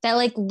episode, that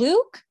like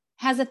Luke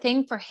has a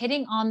thing for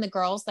hitting on the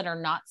girls that are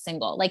not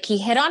single. Like he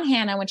hit on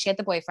Hannah when she had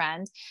the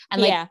boyfriend,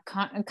 and like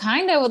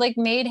kind of like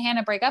made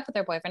Hannah break up with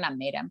her boyfriend, not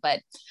made him, but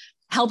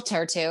helped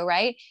her to,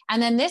 right?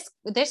 And then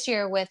this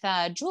year with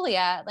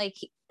Julia, like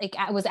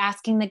I was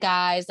asking the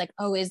guys, like,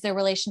 oh, is their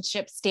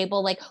relationship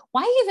stable? Like,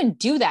 why even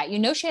do that? You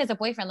know, she has a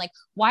boyfriend. Like,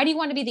 why do you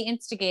want to be the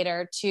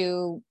instigator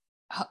to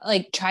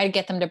like try to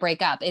get them to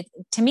break up?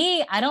 To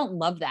me, I don't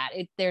love that.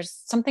 There's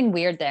something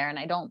weird there. And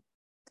I don't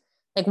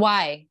like,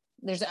 why?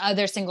 There's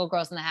other single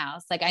girls in the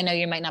house. Like, I know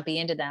you might not be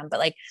into them, but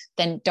like,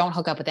 then don't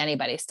hook up with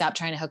anybody. Stop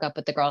trying to hook up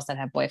with the girls that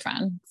have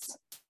boyfriends.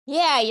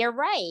 Yeah, you're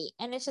right.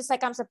 And it's just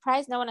like, I'm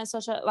surprised no one on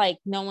social, like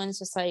no one's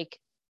just like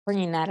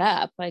bringing that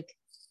up. Like,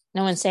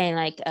 no one's saying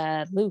like,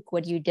 Luke,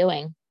 what are you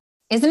doing?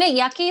 Isn't it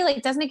yucky?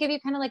 Like, doesn't it give you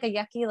kind of like a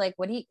yucky, like,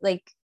 what do you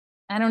like?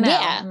 I don't know.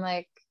 Yeah. I'm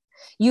like,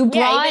 you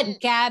brought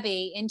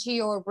Gabby into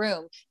your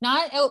room,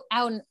 not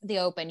out in the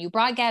open. You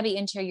brought Gabby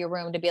into your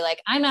room to be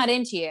like, I'm not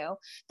into you.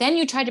 Then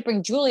you tried to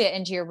bring Julia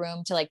into your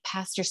room to like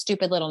pass your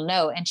stupid little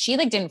note. And she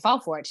like didn't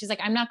fall for it. She's like,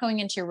 I'm not going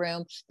into your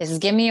room. This is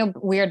giving me a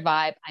weird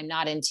vibe. I'm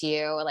not into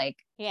you. Like,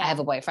 I have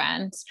a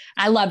boyfriend.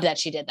 I love that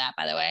she did that,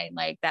 by the way.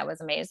 Like, that was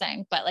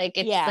amazing. But like,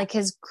 it's like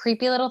his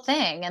creepy little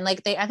thing. And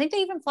like, I think they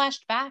even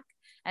flashed back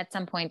at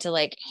some point to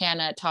like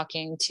Hannah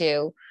talking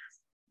to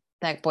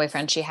that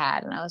boyfriend she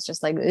had. And I was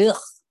just like, ugh,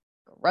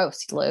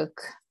 gross,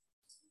 Luke.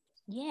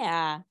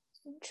 Yeah.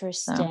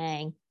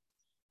 Interesting.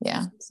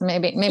 So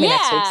maybe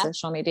next week's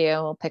social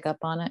media will pick up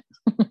on it.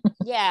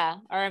 Yeah.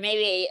 Or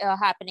maybe it'll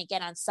happen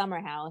again on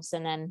Summer House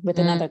and then with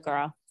another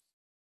girl.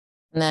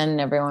 And then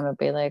everyone would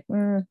be like,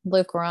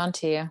 Luke, we're on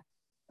to you.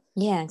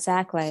 Yeah,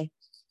 exactly.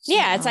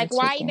 Yeah, it's like,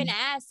 why even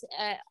ask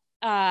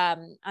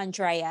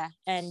Andrea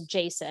and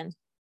Jason?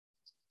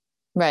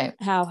 Right.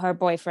 How her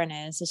boyfriend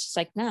is. It's just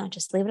like, no,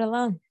 just leave it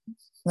alone.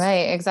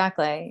 Right,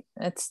 exactly.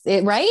 Right?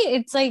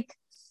 It's like,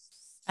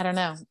 I don't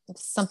know.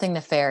 It's something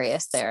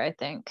nefarious there, I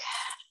think.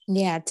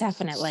 Yeah,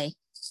 definitely.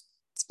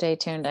 Stay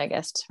tuned, I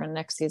guess, for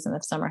next season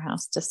of Summer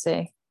House to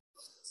see.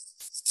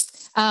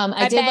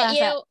 I did laugh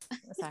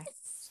at... Sorry.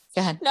 Go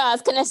ahead. No, I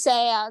was going to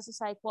say, I was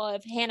just like, well,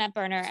 if Hannah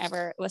Burner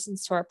ever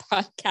listens to our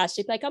podcast,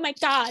 she'd be like, oh my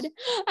God,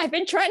 I've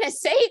been trying to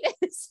say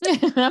this.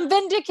 I'm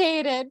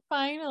vindicated,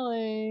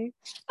 finally.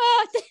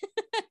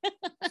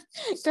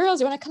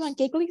 Girls, you want to come on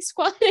Giggly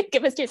Squad and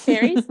give us your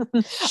theories?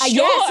 Sure.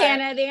 Yes,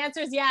 Hannah, the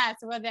answer is yes.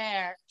 We're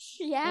there.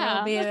 Yeah.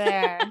 We'll be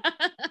there.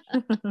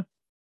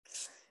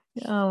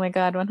 Oh my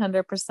God,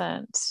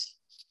 100%.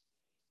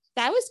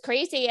 That was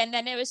crazy. And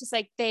then it was just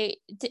like,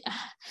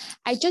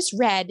 I just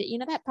read, you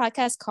know, that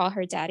podcast, Call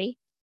Her Daddy.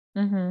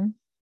 Mm-hmm.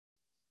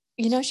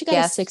 You know, she got a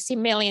 $60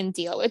 million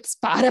deal with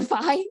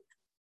Spotify.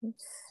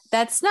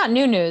 That's not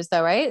new news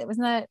though, right?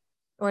 Wasn't that,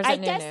 or is that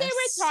new news? I guess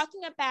they were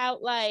talking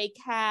about like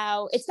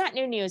how it's not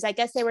new news. I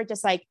guess they were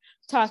just like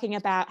talking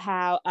about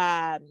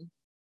how,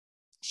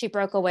 she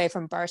broke away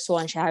from Barstool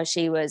and how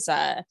she was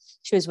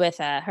with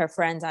her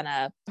friends on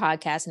a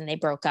podcast and they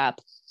broke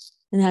up.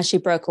 And how she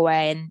broke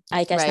away. And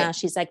I guess now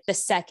she's like the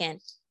second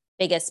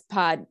biggest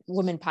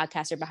woman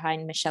podcaster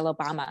behind Michelle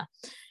Obama.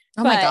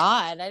 Oh my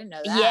God. I didn't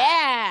know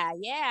that.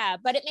 Yeah.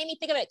 But it made me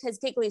think of it because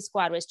Giggly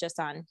Squad was just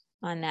on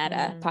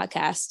that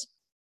podcast.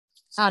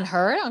 On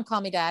Call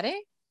Me Daddy?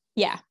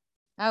 Yeah.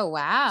 Oh,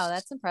 wow.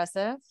 That's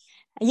impressive.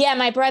 Yeah.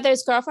 My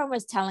brother's girlfriend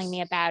was telling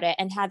me about it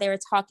and how they were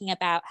talking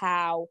about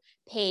how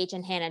Paige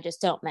and Hannah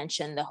just don't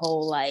mention the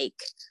whole, like,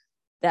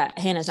 that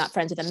Hannah's not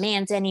friends with the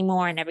Mans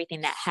anymore and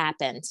everything that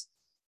happened.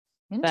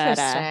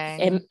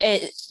 Interesting.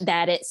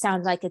 But it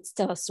sounds like it's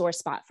still a sore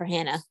spot for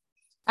Hannah.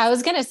 I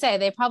was gonna say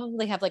they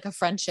probably have like a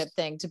friendship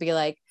thing to be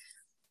like,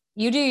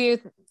 You do you.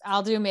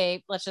 I'll do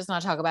me. Let's just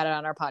not talk about it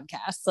on our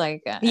podcast.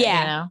 Like, Yeah.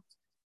 you know?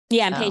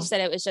 Yeah. And Paige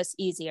said it was just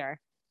easier.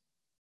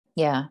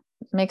 Yeah.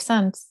 Makes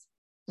sense.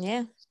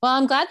 Yeah. Well,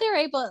 I'm glad they're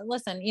able,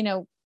 listen, you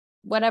know,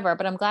 whatever,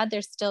 but I'm glad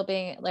they're still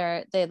they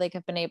like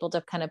have been able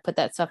to kind of put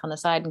that stuff on the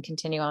side and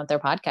continue on with their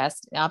podcast.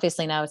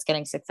 Obviously now it's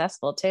getting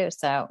successful too.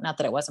 So not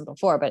that it wasn't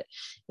before, but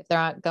if they're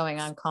not going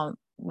on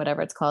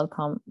whatever it's called,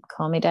 call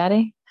me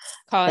daddy,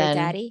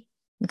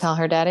 Call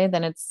her daddy,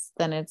 then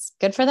it's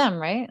good for them,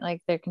 right?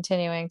 Like they're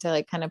continuing to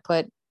like kind of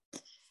put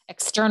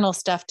external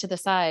stuff to the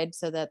side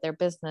so that their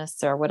business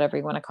or whatever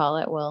you want to call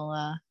it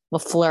will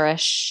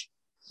flourish.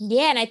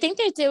 Yeah. And I think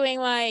they're doing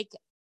like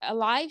a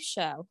live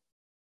show.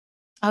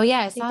 Oh yeah,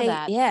 I saw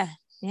that. Yeah.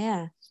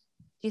 Yeah.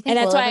 Do you think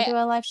we'll ever do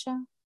a live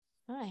show?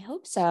 I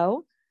hope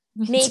so.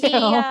 Me Maybe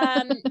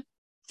too.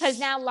 because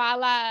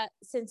now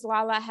since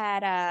Lala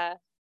had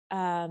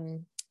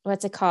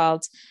what's it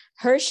called?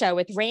 Her show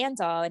with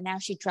Randall, and now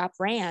she dropped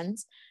Rand.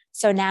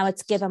 So now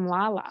it's give them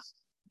Lala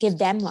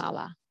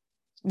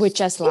with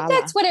just Lala.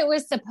 That's what it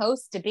was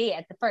supposed to be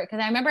at the first,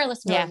 because I remember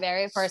listening to the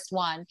very first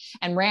one,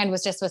 and Rand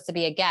was just supposed to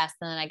be a guest,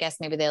 and then I guess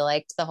maybe they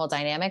liked the whole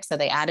dynamic, so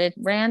they added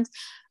Rand.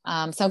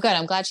 So good.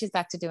 I'm glad she's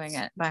back to doing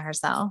it by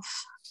herself.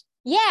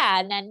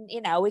 Yeah, and then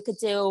we could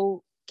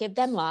give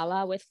them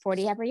Lala with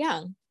 40 Ever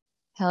Young.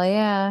 Hell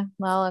yeah,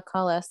 Lala,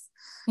 call us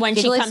when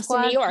Giggly she comes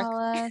Squad, to New York. Call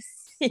us,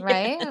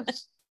 right?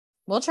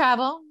 We'll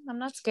travel. I'm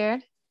not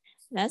scared.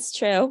 That's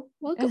true.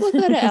 We'll go to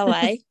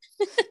LA.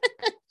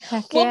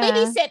 We'll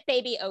babysit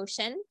baby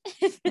Ocean.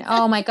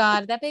 Oh my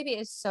God, that baby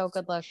is so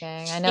good looking.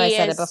 I know I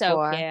said it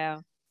before. So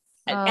cute.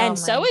 And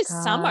so is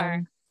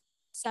Summer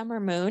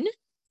Moon.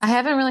 I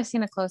haven't really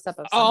seen a close up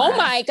of Summer. Oh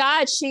my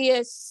God, she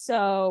is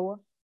so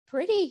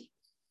pretty.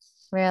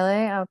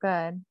 Really? Oh,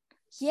 good.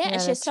 Yeah,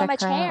 she has so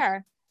much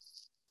hair.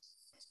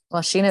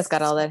 Well, Sheena's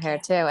got all that hair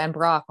too. And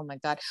Brock, oh my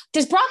God.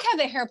 Does Brock have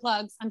the hair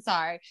plugs? I'm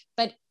sorry,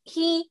 but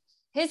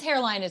his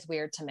hairline is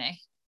weird to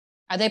me.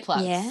 Are they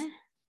plugs? Yeah.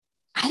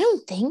 I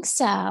don't think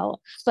so.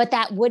 But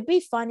that would be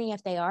funny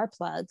if they are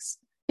plugs,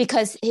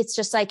 because it's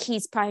just like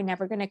he's probably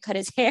never going to cut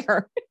his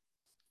hair.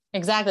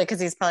 Exactly, because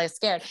he's probably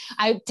scared.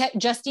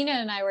 Justina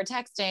and I were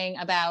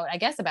texting about I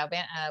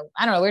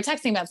don't know, we were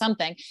texting about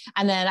something,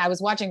 and then I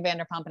was watching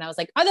Vanderpump, and I was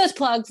like, are those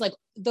plugs? Like,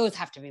 those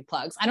have to be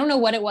plugs. I don't know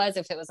what it was,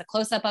 if it was a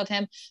close-up of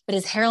him, but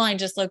his hairline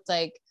just looked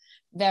like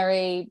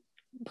very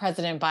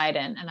President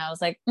Biden, and I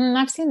was like,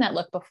 I've seen that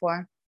look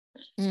before.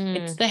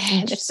 It's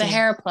the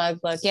hair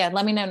plug look. Yeah,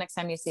 let me know next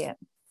time you see it.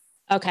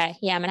 Okay,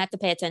 yeah, I'm gonna have to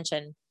pay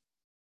attention.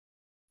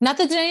 Not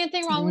that there's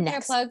anything wrong with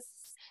hair plugs.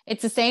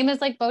 It's the same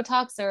as like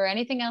Botox or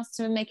anything else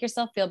to make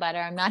yourself feel better.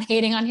 I'm not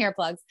hating on hair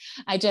plugs.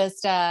 I just,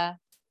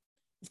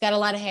 it's got a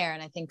lot of hair,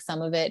 and I think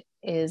some of it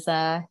is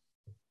not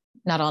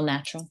all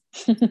natural.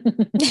 Who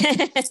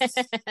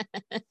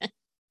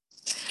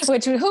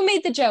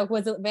made the joke?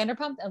 Was it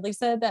Vanderpump?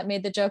 Lisa that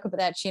made the joke about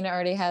that Sheena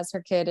already has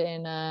her kid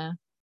in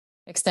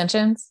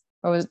extensions?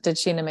 Or did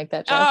Sheena make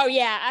that joke? Oh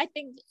yeah, I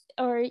think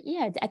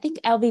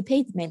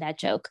LVP made that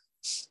joke.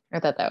 I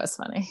thought that was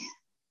funny.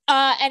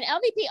 And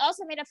LVP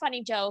also made a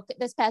funny joke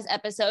this past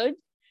episode.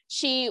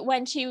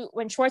 When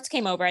Schwartz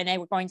came over and they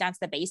were going down to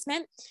the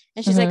basement,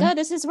 and she's like, "Oh,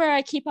 this is where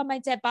I keep all my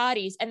dead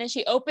bodies." And then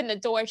she opened the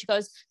door and she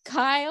goes,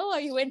 "Kyle, are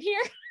you in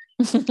here?"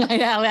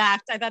 I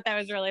laughed. I thought that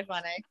was really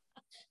funny.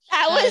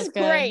 That was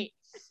great.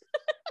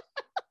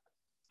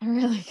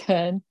 Really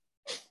good.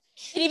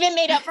 It even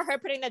made up for her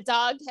putting the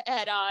dog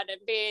head on and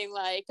being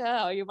like,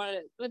 "Oh, you want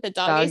it with the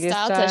doggy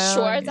style to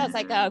Schwartz?" I was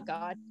like, "Oh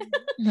God."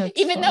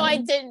 Even though I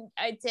did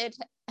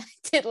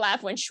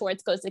laugh when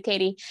Schwartz goes to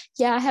Katie.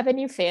 Yeah, I have a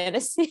new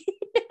fantasy.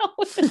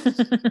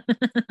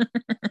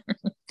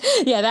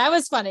 Yeah, that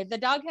was funny. The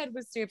dog head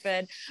was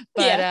stupid,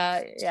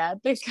 but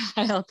the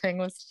Kyle thing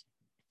was.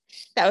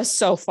 That was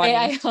so funny.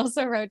 I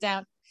also wrote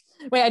down.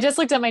 Wait, I just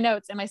looked at my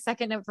notes, and my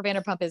second note for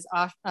Vanderpump is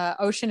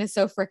Ocean is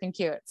so freaking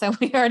cute. So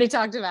we already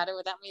talked about it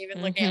without me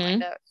even looking at my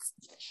notes.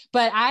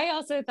 But I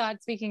also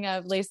thought, speaking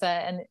of Lisa,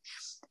 and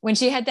when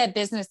she had that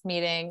business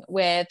meeting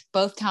with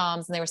both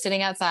Toms, and they were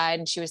sitting outside,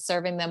 and she was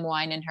serving them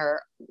wine in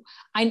her.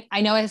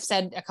 I know I've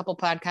said a couple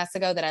podcasts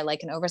ago that I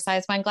like an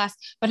oversized wine glass,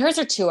 but hers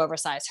are too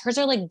oversized. Hers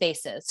are like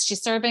vases.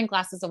 She's serving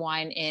glasses of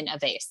wine in a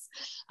vase.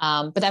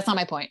 But that's not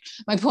my point.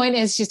 My point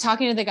is she's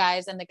talking to the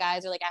guys, and the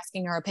guys are like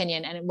asking her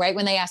opinion. And right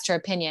when they asked her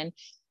opinion,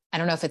 I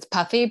don't know if it's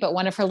Puffy, but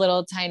one of her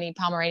little tiny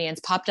Pomeranians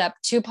popped up,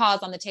 2 paws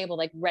on the table,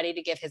 like ready to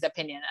give his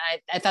opinion.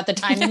 I thought the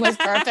timing was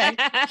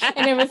perfect,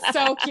 and it was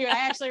so cute.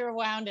 I actually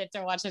rewound it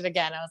to watch it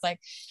again. I was like,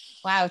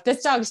 wow, if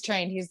this dog's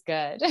trained, he's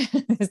good.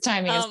 His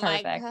timing is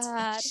perfect. Oh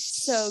my God,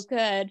 so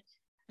good.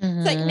 So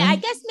I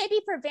guess maybe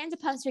for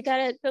Vanderpumps, we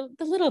got the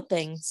little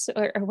things.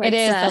 Or it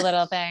is the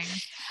little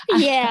things.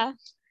 Yeah.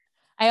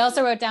 I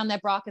also wrote down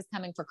that Brock is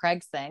coming for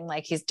Craig's thing.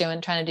 Like he's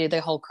trying to do the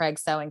whole Craig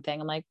sewing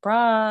thing. I'm like,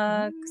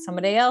 Brock,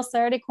 somebody else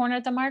already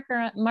cornered the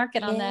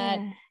market on that.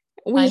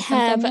 We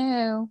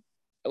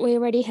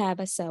already have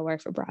a sewer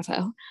for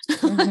Bravo.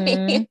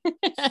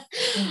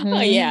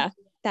 Oh yeah.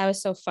 That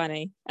was so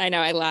funny. I know.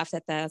 I laughed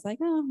at that. I was like,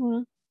 oh,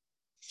 well.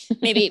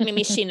 Maybe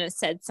Sheena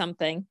said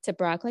something to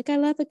Brock, like, I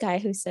love a guy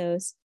who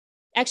sews.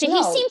 Actually,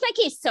 he No. seems like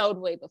he sewed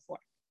way before.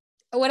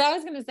 What I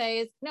was going to say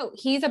is, no,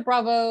 he's a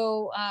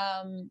Bravo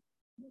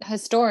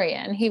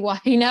historian. He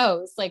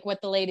knows like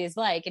what the ladies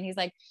like. And he's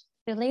like,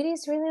 the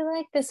ladies really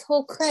like this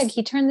whole Craig.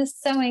 He turned this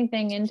sewing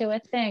thing into a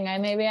thing.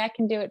 Maybe I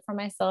can do it for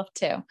myself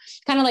too.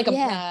 Kind of like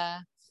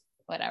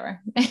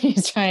whatever.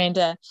 He's trying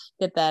to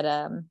get that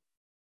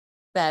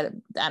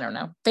I don't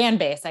know, fan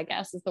base, I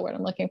guess is the word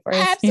I'm looking for.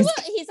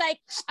 Absolutely. He's like,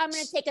 I'm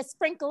going to take a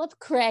sprinkle of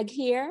Craig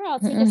here. I'll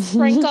take a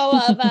sprinkle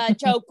of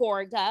Joe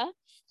Gorga.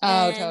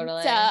 Oh,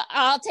 totally.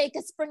 I'll take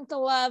a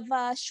sprinkle of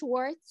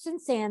Schwartz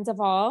and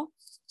Sandoval.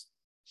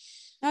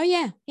 Oh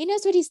yeah, he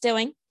knows what he's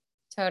doing.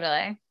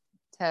 Totally.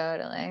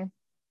 I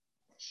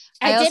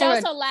did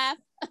also laugh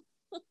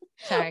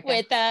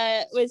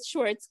with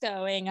Schwartz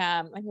going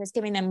when he was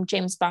giving them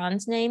James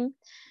Bond names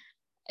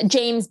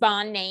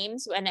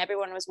when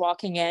everyone was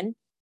walking in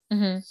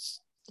to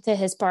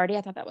his party.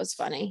 I thought that was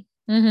funny.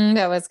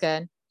 That was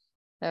good.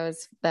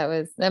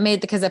 That made,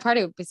 because the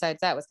party besides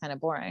that was kind of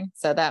boring,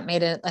 so that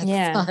made it like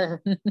fun.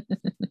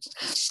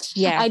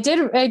 Yeah, I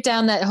did write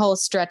down that whole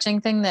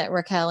stretching thing that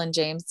Raquel and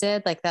James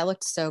did. Like that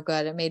looked so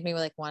good. It made me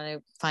like want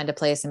to find a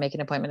place and make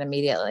an appointment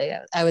immediately.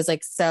 I was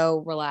like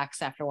so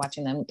relaxed after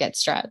watching them get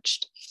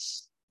stretched.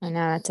 I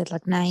know, that did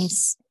look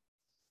nice.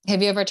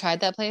 Have you ever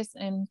tried that place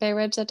in Bay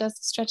Ridge that does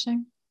the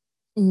stretching?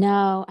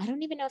 No, I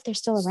don't even know if they're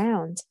still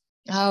around.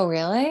 Oh,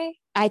 really?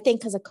 I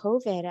think because of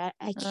COVID.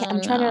 I can't.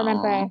 I'm trying to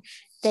remember.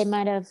 They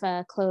might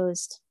have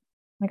closed.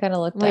 I gotta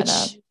look that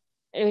up.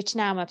 Which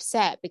now I'm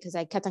upset because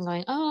I kept on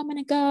going, oh, I'm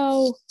gonna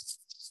go,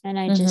 and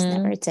I just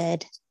never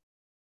did.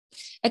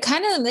 It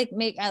kind of like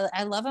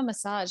I love a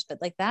massage,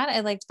 but like that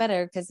I liked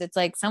better because it's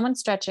like someone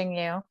stretching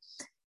you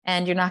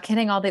and you're not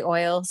getting all the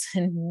oils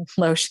and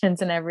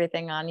lotions and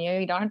everything on you.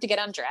 You don't have to get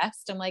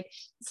undressed. I'm like,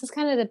 this is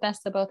kind of the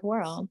best of both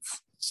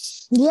worlds.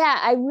 Yeah,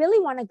 I really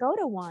want to go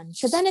to one.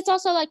 So then it's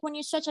also like when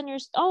you stretch on your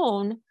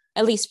own,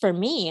 at least for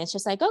me, it's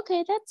just like,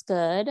 okay, that's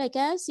good. I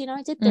guess,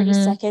 I did 30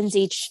 seconds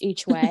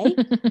each way.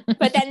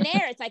 But then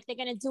there, it's like, they're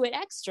going to do it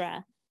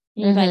extra.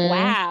 And you're like,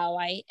 wow,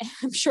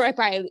 I'm sure I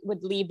probably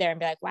would leave there and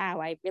be like,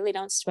 wow, I really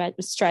don't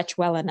stretch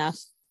well enough.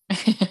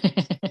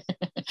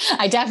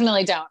 I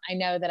definitely don't. I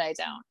know that I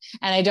don't.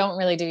 And I don't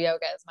really do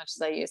yoga as much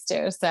as I used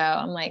to. So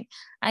I'm like,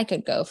 I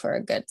could go for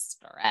a good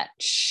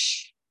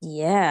stretch.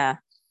 Yeah.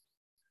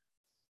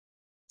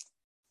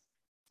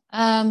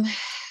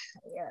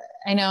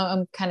 I know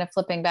I'm kind of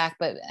flipping back,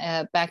 but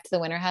back to the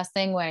Winter House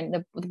thing when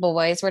the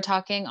boys were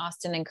talking,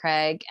 Austen and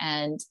Craig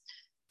and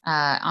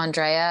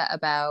Andrea,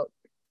 about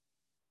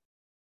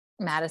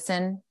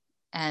Madison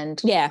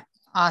and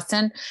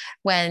Austen,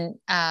 when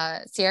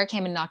Sierra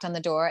came and knocked on the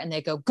door and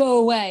they go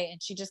away,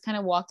 and she just kind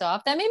of walked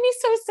off. That made me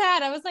so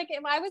sad. I was like,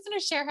 if I was in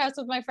a share house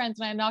with my friends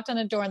and I knocked on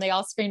the door and they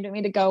all screamed at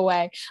me to go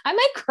away, I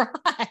might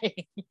cry.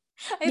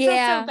 I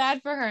felt so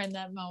bad for her in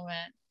that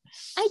moment.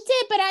 I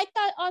did, but I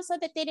thought also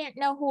that they didn't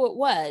know who it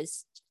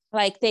was.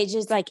 Like, they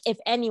just, like, if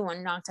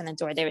anyone knocked on the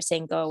door, they were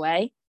saying go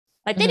away.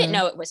 Like, they didn't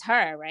know it was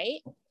her,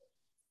 right?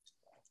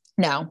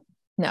 No.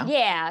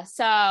 Yeah,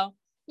 so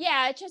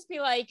yeah, it'd just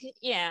be like,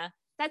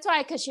 that's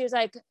why, because she was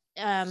like,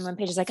 when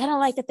Paige was like, I don't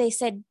like that they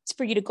said it's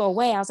for you to go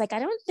away. I was like,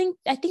 I think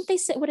they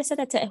would have said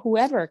that to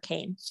whoever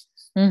came.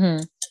 No,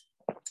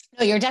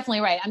 you're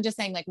definitely right. I'm just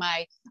saying, like,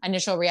 my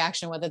initial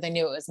reaction, whether they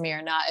knew it was me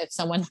or not, if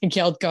someone like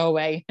yelled go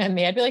away at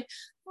me, I'd be like,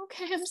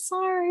 okay, I'm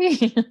sorry.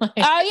 Like,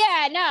 oh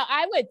yeah, no,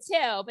 I would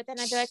too. But then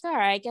I'd be like, all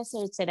right, I guess I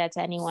would say that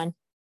to anyone.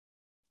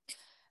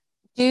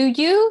 Do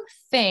you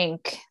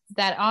think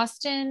that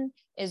Austen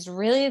is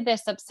really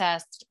this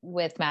obsessed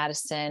with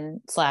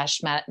Madison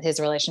 / his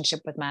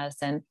relationship with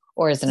Madison,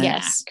 or is it an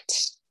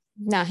act?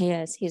 No, he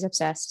is. He's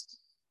obsessed.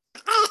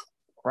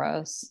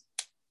 Gross.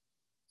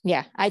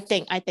 Yeah, I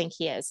think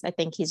he is. I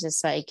think he's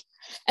just like,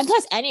 and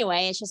plus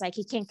anyway, it's just like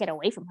he can't get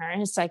away from her.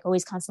 It's like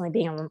always constantly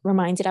being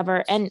reminded of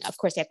her. And of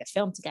course they have to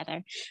film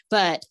together,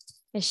 but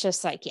it's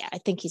just like, I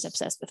think he's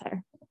obsessed with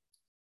her.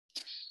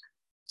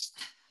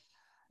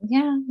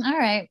 Yeah. All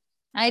right.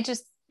 I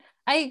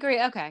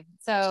agree. Okay.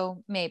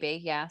 So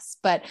maybe, yes,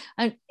 but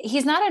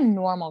he's not a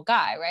normal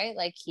guy, right?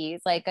 Like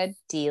he's like a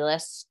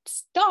D-list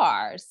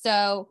star.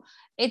 So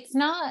it's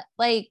not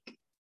like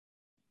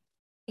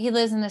he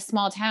lives in this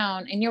small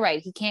town, and you're right,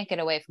 he can't get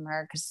away from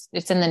her because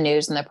it's in the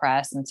news and the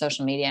press and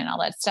social media and all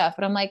that stuff.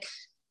 But I'm like,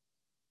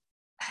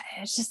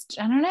 it's just,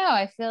 I don't know.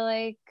 I feel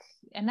like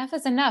enough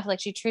is enough.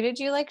 Like, she treated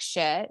you like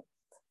shit.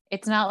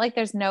 It's not like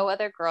there's no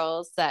other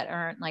girls that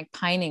aren't like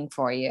pining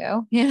for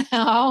you,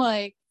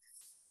 like,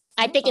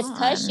 I think it's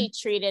because she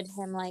treated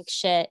him like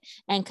shit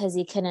and because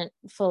he couldn't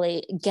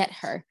fully get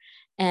her.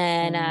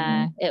 And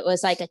it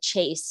was like a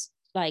chase,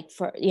 like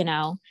for,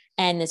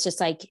 and it's just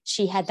like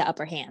she had the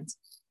upper hand.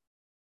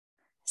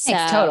 So,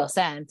 makes total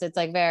sense. It's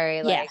like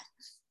very like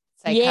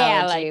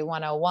psychology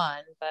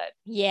 101, but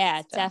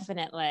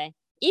definitely.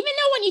 Even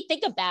though when you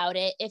think about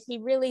it, if he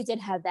really did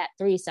have that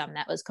threesome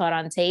that was caught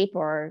on tape,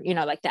 or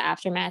like the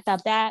aftermath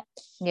of that,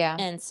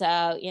 and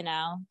so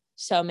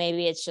so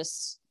maybe it's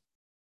just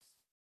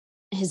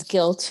his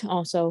guilt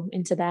also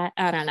into that.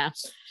 I don't know.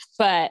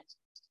 But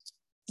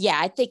yeah,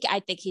 I think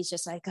he's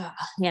just like,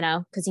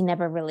 because he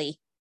never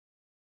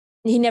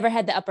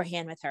had the upper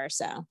hand with her.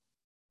 So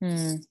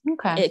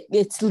okay.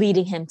 It's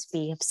leading him to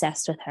be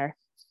obsessed with her.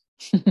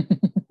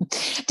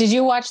 Did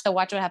you watch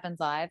What Happens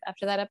Live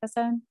after that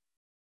episode?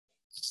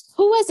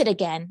 Who was it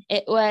again?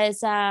 It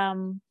was,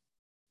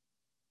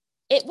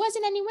 it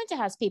wasn't any Winter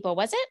House people,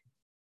 was it?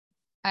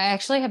 I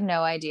actually have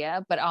no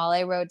idea, but all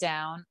I wrote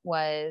down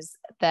was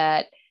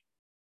that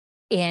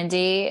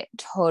Andy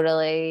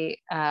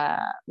totally,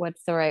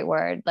 what's the right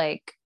word?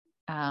 Like,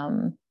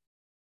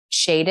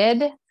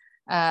 shaded,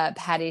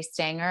 Patty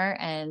Stanger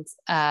and,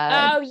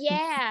 oh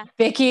yeah,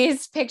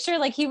 Vicky's picture.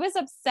 Like he was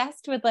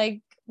obsessed with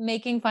like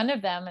making fun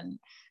of them and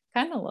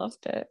kind of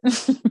loved it.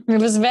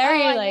 It was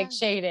very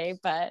shady,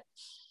 but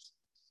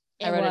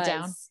I wrote it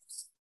down.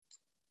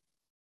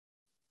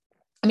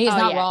 I mean, it's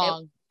not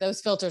wrong.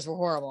 Those filters were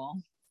horrible.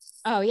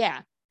 Oh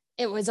yeah.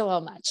 It was a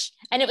little much.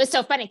 And it was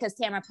so funny because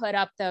Tamara put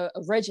up the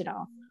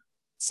original.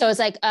 So it's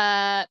like,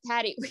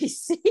 Patty, we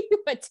see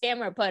what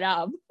Tamara put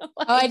up.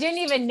 Like, I didn't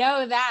even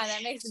know that.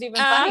 That makes it even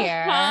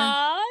funnier.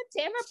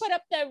 Tamara put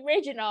up the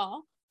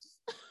original.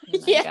 Oh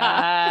my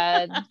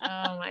God.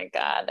 Oh my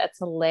God. That's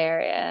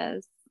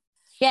hilarious.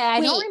 Yeah,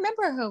 I don't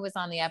remember who was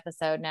on the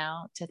episode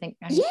now to think.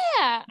 Yeah,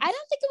 I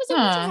don't think it was a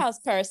Winter House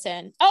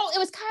person. Oh, it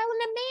was Kyle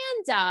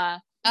and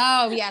Amanda.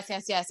 Oh, yes.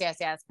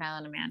 Kyle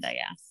and Amanda,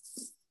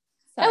 yes.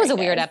 Sorry, that was a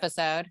weird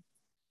episode.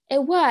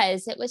 It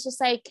was just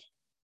like,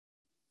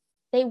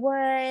 they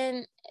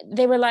were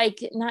like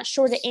not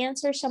sure to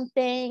answer some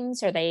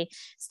things, or they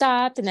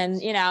stopped and then,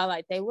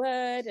 like they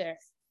would, or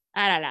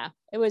I don't know.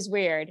 It was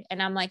weird.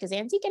 And I'm like, is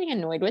Andy getting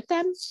annoyed with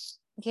them?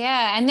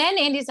 Yeah. And then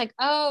Andy's like,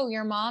 oh,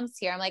 your mom's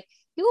here. I'm like,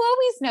 you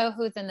always know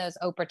who's in those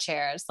Oprah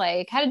chairs.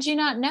 Like, how did you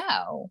not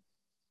know?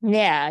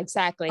 Yeah,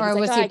 exactly. Or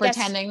was he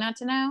pretending not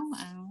to know?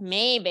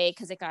 Maybe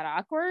because it got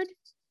awkward.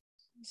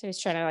 So he's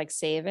trying to like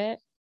save it.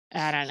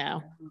 I don't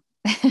know.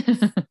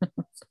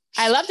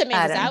 I loved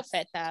Amanda's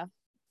outfit though.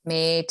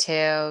 Me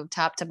too.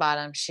 Top to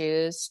bottom,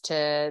 shoes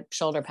to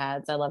shoulder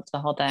pads. I loved the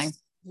whole thing.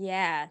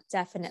 Yeah,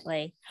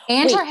 definitely.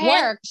 And her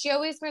hair. She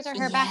always wears her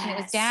hair back and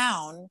it was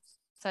down.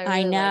 So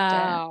I really liked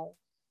it.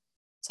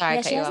 Sorry,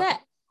 I cut you off. She has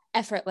that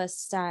effortless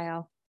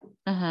style.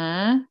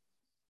 Uh-huh.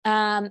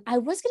 I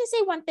was gonna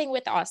say one thing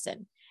with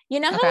Austen.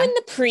 You know how in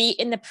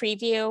the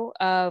preview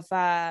of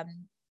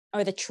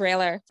or the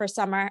trailer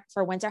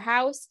for Winter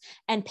House,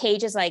 and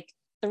Paige is like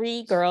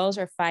 3 girls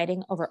are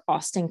fighting over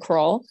Austen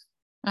Kroll.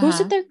 Who's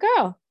the third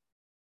girl?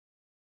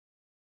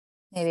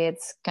 Maybe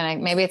it's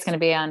gonna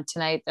be on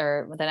tonight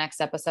or the next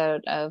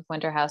episode of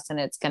Winter House, and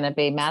it's gonna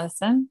be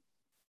Madison.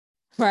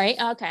 Right.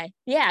 Okay.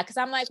 Yeah. Because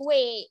I'm like,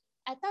 wait,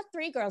 I thought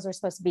 3 girls were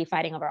supposed to be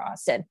fighting over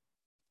Austen.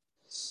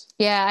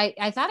 Yeah,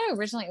 I thought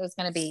originally it was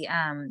gonna be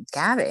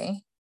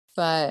Gabby,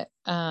 but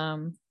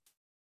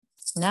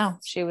no,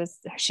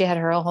 she had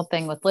her whole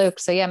thing with Luke.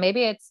 So yeah,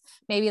 maybe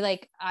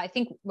like, I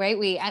think, right,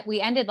 we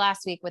ended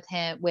last week with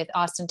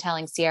Austen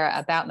telling Sierra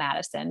about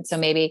Madison. So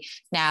maybe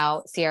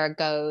now Sierra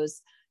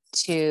goes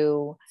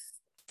to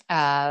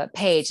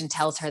Paige and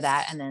tells her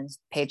that, and then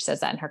Paige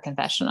says that in her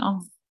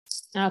confessional.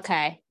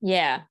 Okay.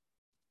 Yeah.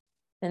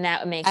 Then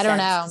that would make sense. I don't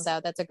know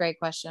though. That's a great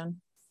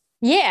question.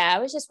 Yeah, I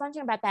was just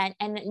wondering about that.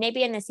 And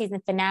maybe in the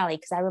season finale,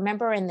 because I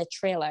remember in the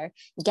trailer,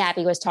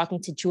 Gabby was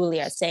talking to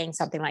Julia saying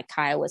something like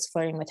Kyle was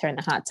flirting with her in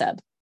the hot tub.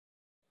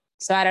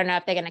 So I don't know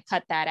if they're going to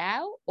cut that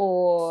out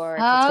or.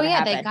 Oh,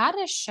 yeah, they got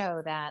to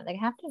show that. They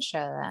have to show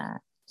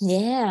that.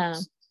 Yeah.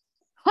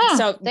 Huh.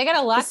 So they got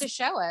a lot to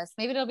show us.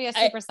 Maybe it'll be a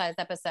supersized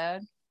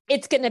episode.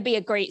 It's going to be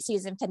a great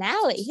season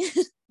finale.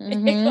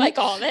 Like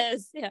all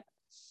this. Yeah.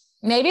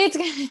 Maybe it's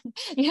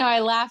gonna,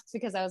 I laughed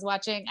because I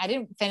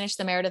didn't finish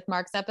the Meredith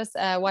Marks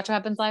episode, Watch What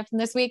Happens Live from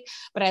this week,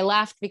 but I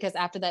laughed because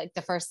after the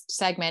first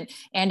segment,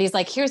 Andy's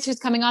like, here's who's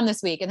coming on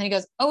this week. And then he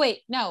goes, oh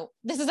wait, no,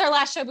 this is our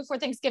last show before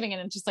Thanksgiving.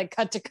 And it just like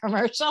cut to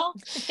commercial.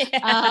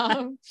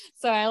 Yeah.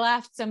 So I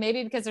laughed. So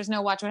maybe because there's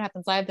no Watch What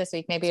Happens Live this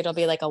week, maybe it'll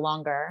be like a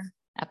longer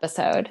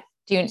episode.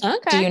 Do you know?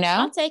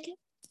 I'll take it.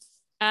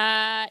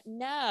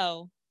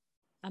 No,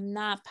 I'm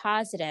not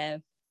positive.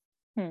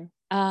 And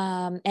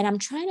I'm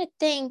trying to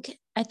think.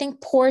 I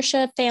think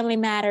Portia Family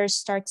Matters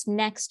starts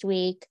next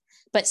week,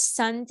 but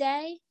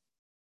Sunday,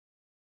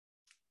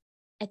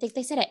 I think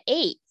they said at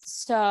 8.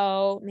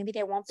 So maybe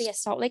there won't be a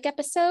Salt Lake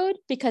episode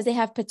because they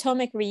have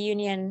Potomac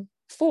Reunion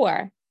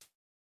 4.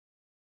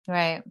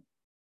 Right.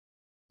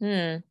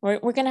 We're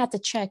going to have to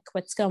check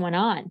what's going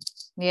on.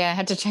 Yeah, I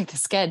had to check the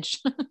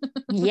schedule.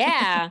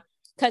 Yeah,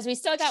 because we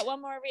still got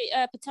one more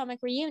Potomac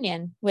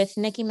Reunion with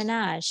Nicki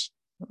Minaj.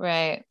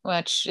 Right,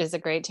 which is a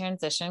great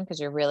transition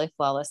because you're really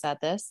flawless at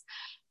this.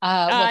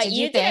 What did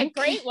you think?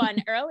 Did a great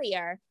one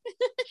earlier.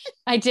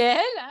 I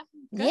did?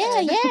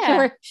 Good.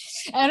 Yeah.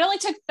 It only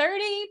took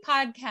 30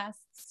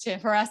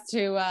 podcasts for us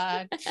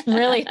to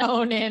really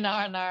hone in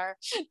on our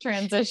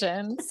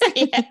transitions.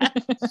 Yeah.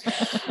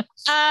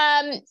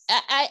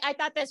 I thought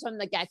thought this from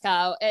the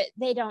get-go.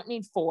 They don't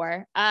need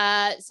 4.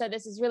 So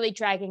this is really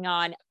dragging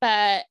on.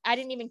 But I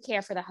didn't even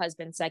care for the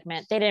husband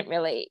segment. They didn't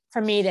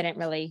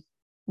really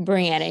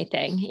bring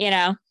anything,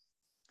 The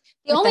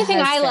only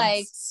thing I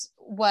liked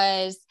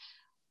was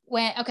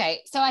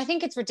so I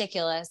think it's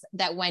ridiculous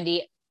that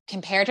Wendy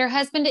compared her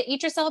husband to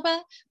Idris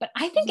Elba, but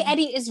I think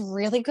Eddie is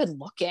really good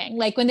looking.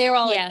 Like when they were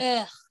all like,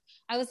 ugh,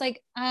 I was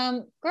like,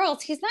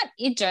 girls, he's not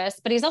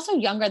Idris, but he's also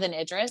younger than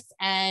Idris.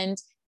 And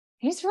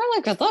he's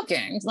really good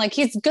looking. Like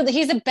he's good.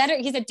 He's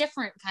a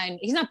different kind.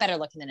 He's not better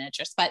looking than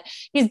Idris, but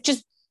he's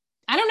just,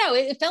 I don't know.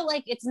 It felt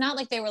like, it's not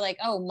like they were like,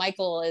 oh,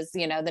 Michael is,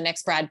 the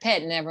next Brad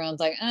Pitt. And everyone's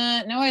like,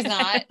 no, he's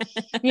not.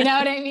 You know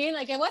what I mean?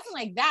 Like, it wasn't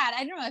like that.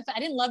 I don't know. I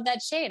didn't love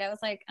that shade. I was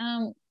like,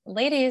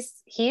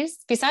 ladies,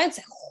 besides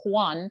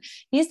Juan,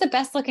 he's the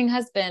best looking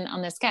husband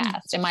on this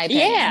cast, in my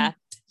opinion.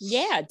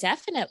 Yeah,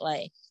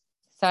 definitely.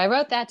 So I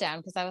wrote that down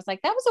because I was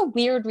like, that was a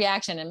weird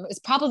reaction. And it was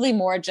probably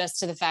more just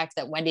to the fact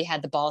that Wendy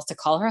had the balls to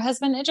call her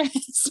husband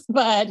Idris.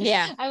 But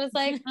yeah, I was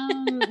like,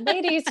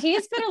 ladies,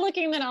 he's better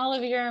looking than all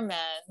of your men.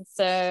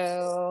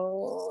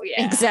 So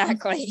yeah.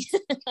 Exactly.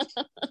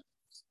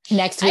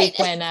 Next week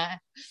when we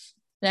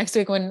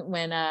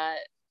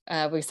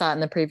saw it in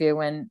the preview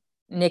when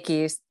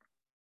Nicki's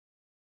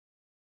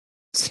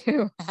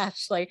to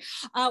Ashley,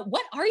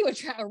 what are you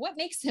attracted, or what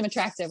makes him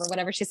attractive, or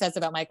whatever she says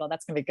about Michael,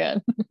 that's gonna be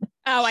good.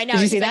 Oh, I know.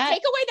 Did you see that?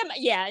 Take away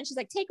and she's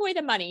like, take away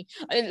the money.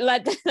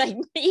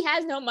 He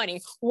has no money.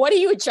 What are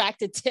you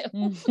attracted to?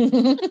 I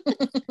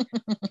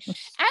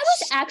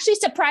was actually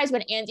surprised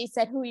when Andy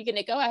said, who are you going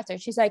to go after?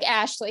 She's like,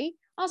 Ashley.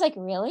 I was like,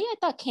 really? I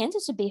thought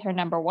Candace would be her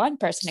number 1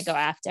 person to go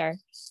after.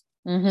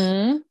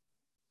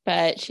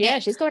 But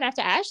she's going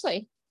after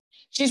Ashley.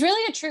 She's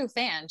really a true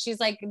fan. She's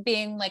like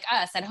being like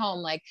us at home.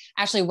 Like,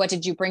 Ashley, what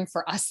did you bring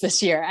for us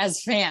this year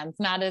as fans?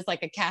 Not as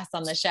like a cast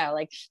on the show.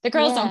 Like the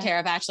girls don't care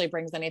if Ashley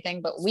brings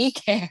anything, but we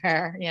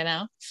care,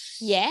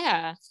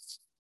 Yeah.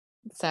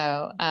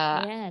 So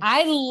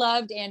I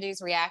loved Andy's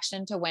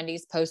reaction to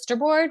Wendy's poster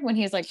board when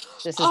he's like,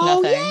 this is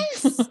nothing.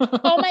 Yes.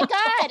 Oh my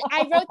God.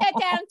 I wrote that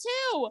down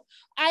too.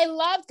 I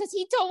loved, because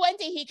he told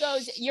Wendy, he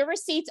goes, your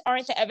receipts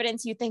aren't the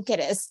evidence you think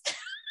it is.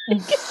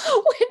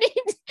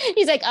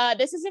 He's like,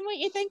 this isn't what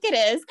you think it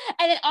is.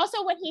 And then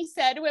also when he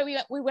said, when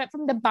we went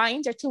from the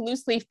binder to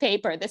loose leaf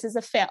paper, this is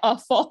a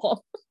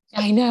fall.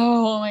 I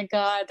know. Oh my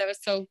God. That was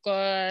so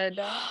good.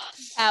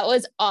 That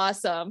was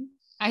awesome.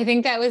 I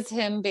think that was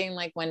him being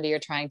like, Wendy, you're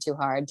trying too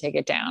hard. Take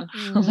it down.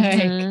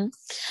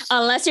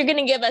 Unless you're going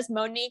to give us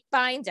Monique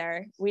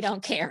binder, we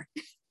don't care.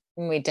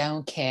 We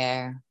don't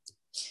care.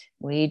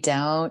 We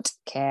don't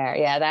care.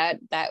 Yeah,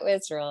 that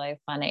was really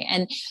funny.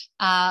 And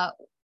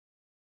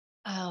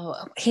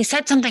he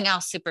said something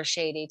else super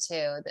shady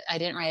too. I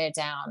didn't write it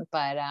down,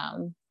 but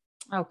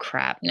oh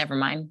crap, never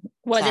mind.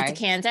 Was it to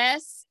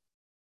Candace?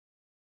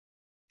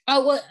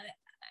 Oh well,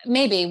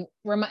 maybe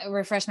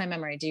refresh my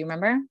memory. Do you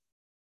remember?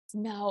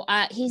 No,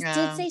 he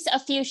did say a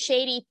few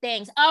shady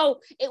things. Oh,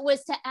 it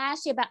was to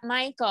Ashley about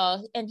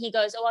Michael, and he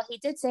goes, "Oh, well, he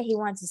did say he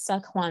wants to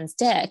suck Juan's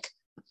dick."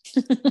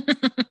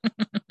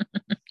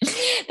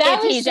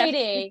 That was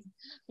shady.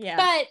 Yeah,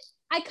 but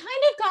I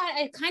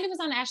kind of was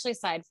on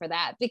Ashley's side for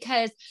that,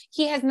 because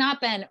he has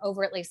not been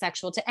overtly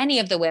sexual to any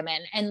of the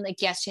women. And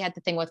like, yes, she had the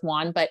thing with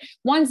Juan, but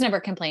Juan's never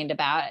complained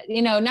about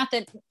it. Not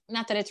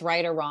that it's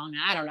right or wrong.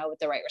 I don't know what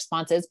the right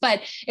response is, but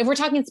if we're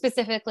talking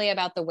specifically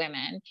about the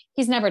women,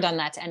 he's never done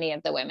that to any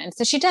of the women.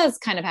 So she does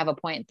kind of have a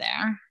point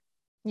there.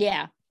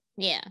 Yeah.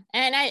 Yeah.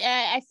 And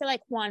I feel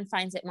like Juan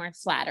finds it more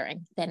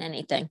flattering than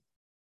anything.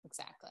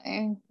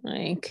 Exactly.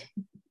 Like,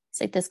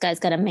 it's like, this guy's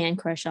got a man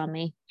crush on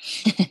me.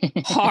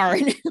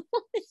 Hard.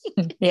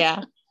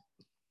 Yeah.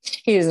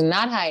 He's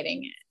not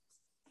hiding it.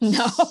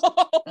 No.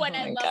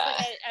 Whenever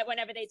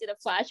they do the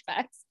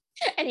flashbacks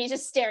and he's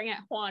just staring at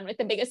Juan with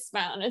the biggest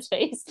smile on his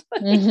face.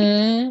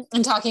 And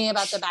talking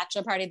about the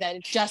bachelor party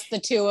that just the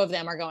two of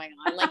them are going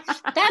on. Like,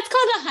 that's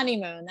called a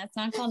honeymoon. That's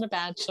not called a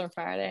bachelor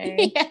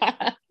party.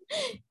 Yeah.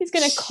 He's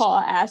going to call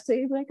Ashley.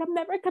 He's like, I'm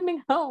never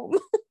coming home.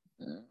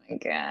 Oh my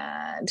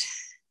God.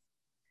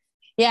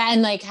 Yeah,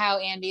 and like how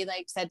Andy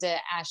like said to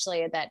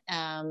Ashley that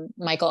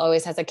Michael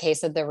always has a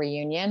case of the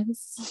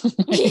reunions.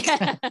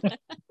 Yeah.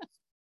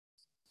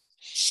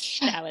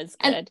 That was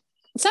good. And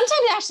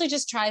sometimes Ashley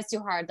just tries too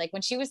hard. Like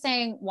when she was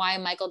saying why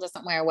Michael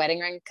doesn't wear a wedding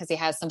ring because he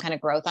has some kind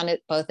of growth on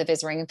it, both of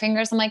his ring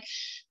fingers. I'm like,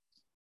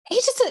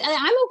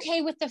 I'm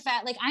okay with the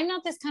fact, like, I'm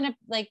not this kind of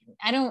like,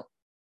 I don't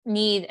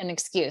need an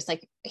excuse.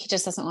 Like, he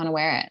just doesn't want to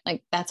wear it.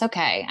 Like, that's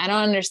okay. I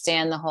don't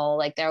understand the whole,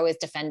 like, they're always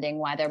defending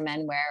why their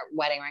men wear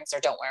wedding rings or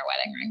don't wear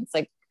wedding rings.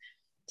 Like,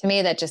 to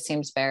me, that just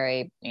seems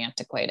very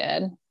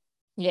antiquated.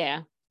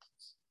 Yeah.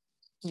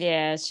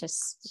 Yeah. It's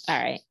just, all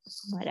right,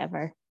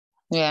 whatever.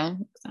 Yeah,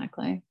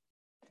 exactly.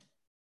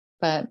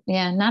 But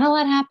yeah, not a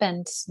lot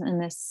happened in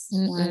this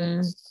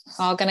one.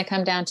 All going to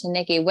come down to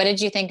Nicki. What did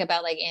you think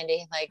about like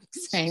Andy, like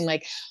saying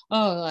like,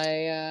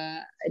 oh,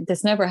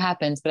 this never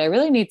happens, but I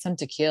really need some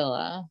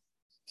tequila.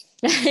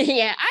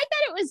 Yeah, I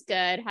thought it was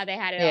good how they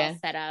had it all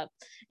set up.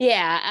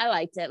 Yeah, I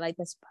liked it, like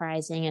the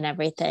surprising and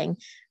everything.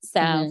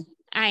 So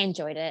I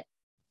enjoyed it.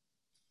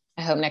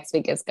 I hope next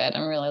week is good.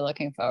 I'm really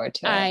looking forward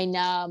to it. I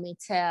know, me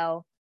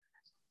too.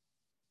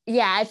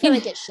 Yeah, I feel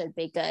like it should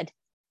be good.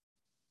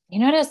 You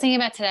know what I was thinking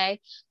about today?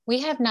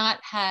 We have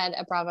not had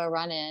a Bravo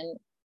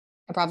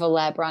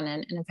Lab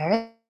run-in in a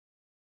very,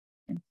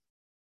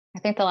 I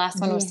think the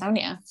last one was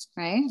Sonia,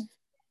 right?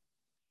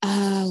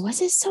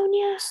 Was it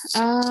Sonia?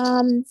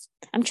 I'm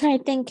trying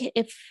to think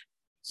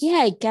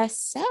I guess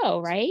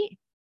so, right?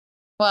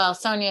 Well,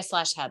 Sonia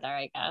 / Heather,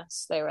 I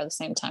guess. They were the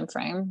same time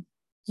frame.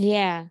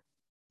 Yeah.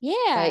 Yeah.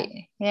 But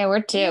yeah, we're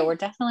due. Yeah. We're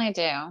definitely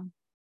due.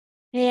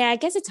 Yeah, I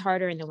guess it's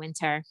harder in the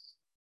winter.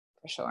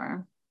 For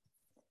sure.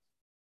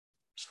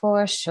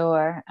 For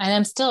sure. And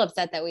I'm still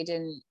upset that we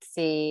didn't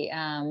see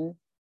I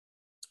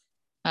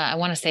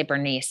want to say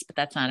Bernice, but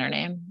that's not her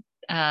name.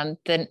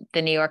 The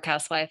New York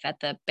housewife at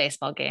the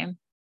baseball game.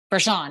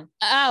 Bershawn.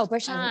 Oh,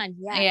 Bershawn.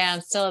 Yes. Yeah,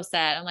 I'm still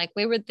upset. I'm like,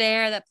 we were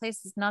there. That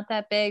place is not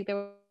that big. There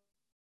were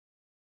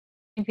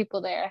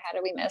people there. How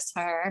do we miss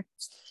her?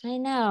 I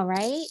know,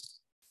 right?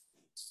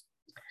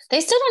 They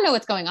still don't know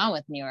what's going on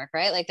with New York,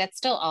 right? Like that's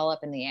still all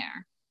up in the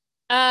air.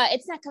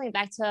 It's not coming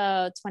back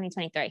to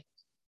 2023.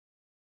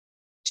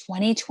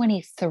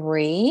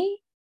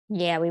 2023?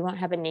 Yeah, we won't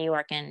have a New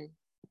York in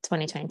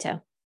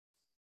 2022.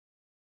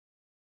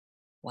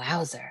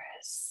 Wowzers.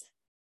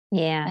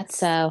 Yeah,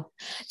 so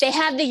they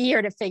have the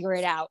year to figure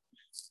it out.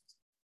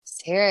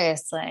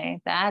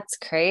 Seriously, that's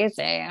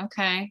crazy.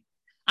 Okay.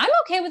 I'm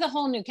okay with a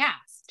whole new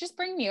cast. Just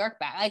bring New York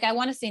back. Like I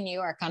want to see New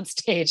York on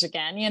stage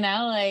again,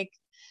 like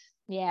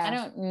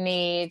yeah.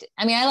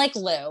 I like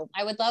Lou.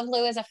 I would love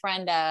Lou as a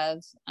friend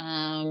of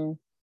I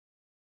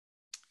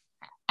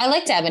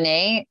liked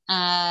Ebony.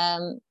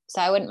 So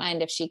I wouldn't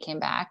mind if she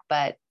came back,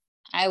 but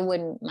I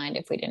wouldn't mind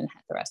if we didn't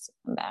have the rest of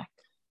them back.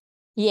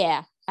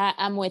 Yeah,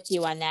 I'm with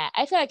you on that.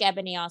 I feel like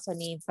Ebony also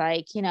needs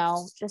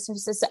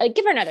just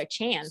give her another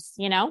chance,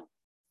 Yeah.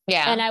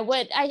 And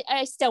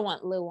I still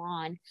want Lou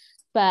on,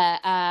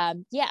 but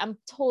I'm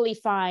totally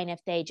fine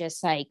if they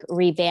just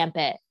revamp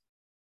it.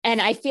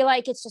 And I feel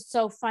like it's just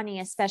so funny,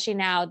 especially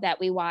now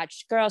that we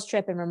watched Girls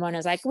Trip and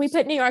Ramona's like, we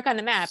put New York on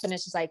the map. And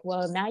it's just like,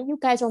 well, now you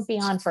guys won't be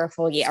on for a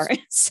full year.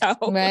 So,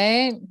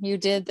 right. You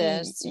did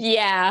this.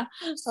 Yeah.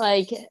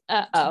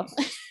 Uh-oh.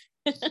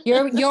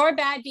 Your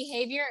bad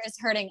behavior is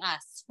hurting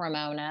us,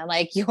 Ramona.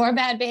 Like your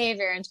bad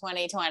behavior in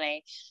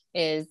 2020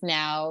 is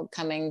now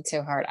coming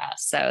to hurt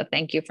us. So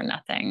thank you for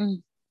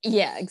nothing.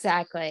 Yeah,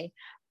 exactly.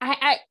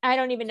 I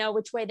don't even know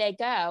which way they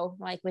go,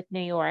 with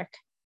New York.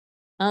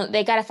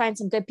 They got to find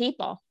some good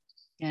people.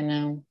 I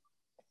know.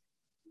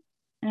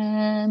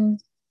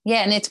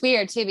 Yeah. And it's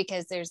weird too,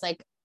 because there's the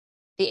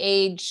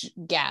age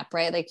gap,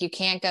 right? Like you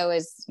can't go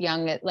as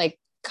young as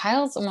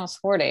Kyle's almost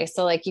 40.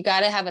 So you got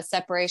to have a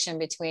separation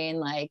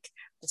between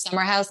the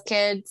Summer House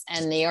kids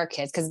and New York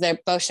kids. Cause they're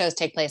both shows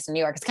take place in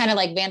New York. It's kind of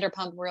like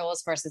Vanderpump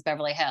Rules versus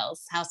Beverly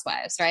Hills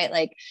Housewives,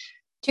 right?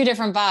 Two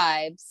different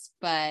vibes,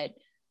 but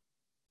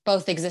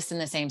both exist in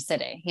the same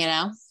city,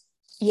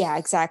 Yeah,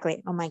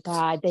 exactly. Oh my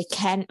God. They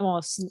can,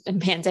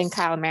 Amanda and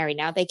Kyle are married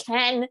now. They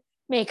can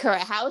make her a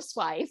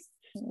housewife,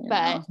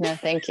 but no,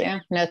 thank you.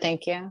 No,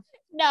 thank you.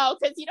 No,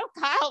 because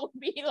Kyle would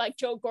be like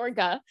Joe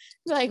Gorga.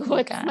 What's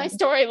my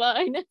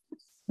storyline?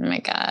 Oh my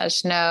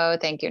gosh. No,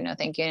 thank you. No,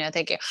 thank you. No,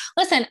 thank you.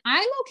 Listen,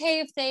 I'm okay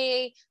if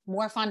they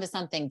morph onto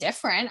something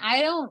different.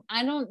 I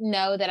don't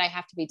know that I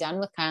have to be done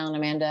with Kyle and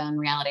Amanda on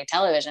reality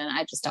television.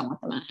 I just don't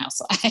want them on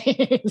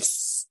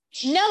Housewives.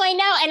 No, I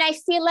know. And I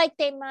feel like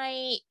they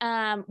might,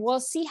 we'll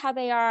see how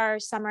they are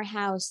Summer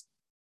House,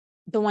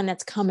 the one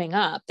that's coming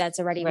up, that's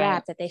already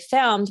wrapped, that they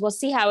filmed. We'll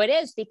see how it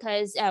is,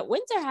 because at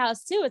Winter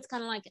House too, it's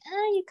kind of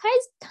you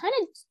guys kind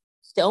of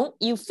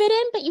you fit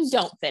in, but you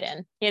don't fit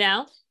in,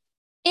 And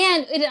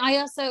I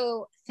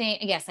also think,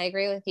 yes, I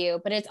agree with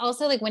you, but it's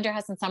also Winter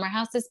House and Summer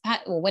House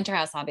Winter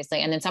House, obviously.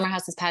 And then Summer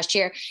House this past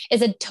year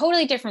is a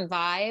totally different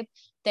vibe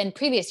than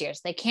previous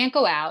years. They can't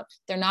go out.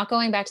 They're not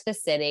going back to the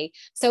city.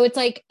 So it's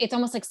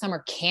almost like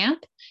summer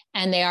camp,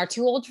 and they are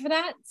too old for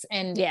that.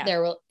 And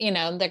they're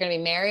going to be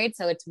married.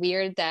 So it's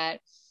weird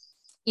that,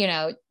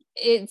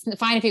 it's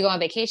fine if you go on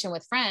vacation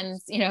with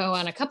friends,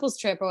 on a couples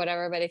trip or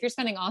whatever. But if you're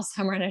spending all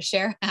summer in a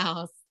share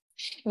house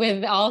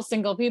with all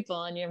single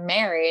people and you're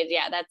married,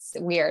 that's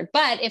weird.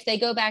 But if they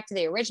go back to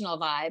the original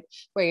vibe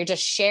where you're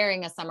just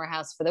sharing a summer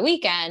house for the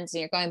weekend and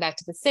you're going back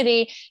to the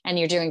city and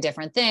you're doing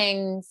different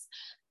things,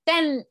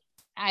 then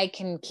I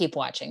can keep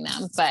watching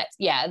them. But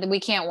we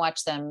can't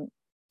watch them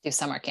do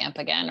summer camp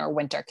again or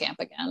winter camp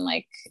again.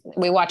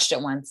 We watched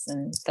it once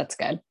and that's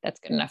good. That's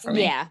good enough for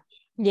me.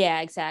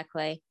 Yeah,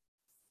 exactly.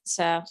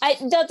 So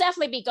they'll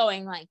definitely be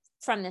going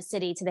from the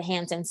city to the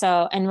Hamptons.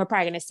 So, and we're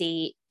probably going to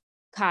see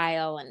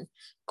Kyle and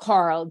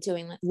Carl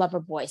doing lover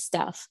boy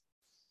stuff.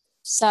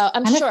 So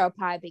I'm sure it'll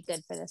probably be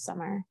good for the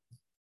summer.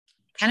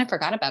 Kind of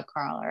forgot about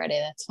Carl already.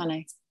 That's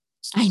funny.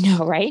 I know,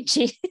 right?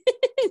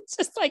 It's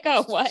just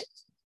oh, what?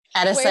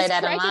 Out of sight,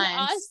 out of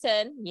mind.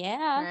 Austen,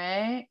 yeah.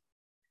 Right.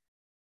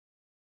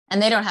 And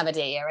they don't have a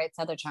date yet, right?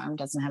 Southern Charm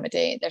doesn't have a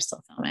date. They're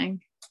still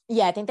filming.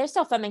 Yeah, I think they're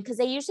still filming, because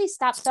they usually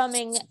stop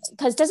filming.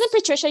 Because doesn't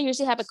Patricia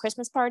usually have a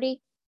Christmas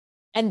party?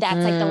 And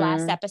that's the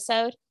last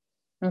episode?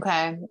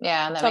 Okay.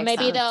 Yeah. That So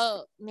makes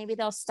sense. maybe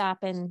they'll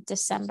stop in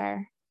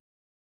December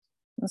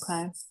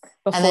Okay.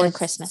 before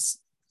Christmas.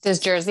 Does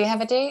Jersey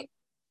have a date?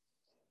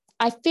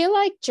 I feel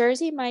like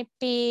Jersey might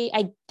be,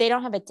 they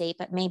don't have a date,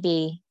 but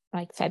maybe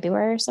like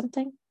February or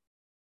something.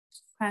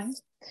 Okay.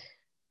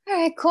 All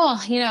right, cool.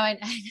 You know, I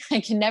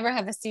can never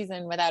have a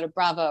season without a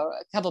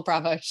couple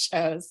Bravo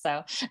shows.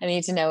 So I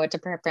need to know what to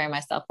prepare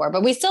myself for.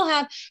 But we still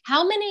have,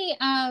 how many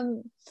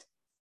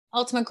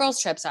Ultimate Girls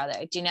trips are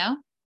there? Do you know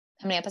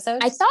how many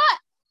episodes? I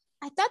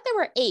thought there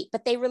were 8,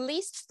 but they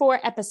released 4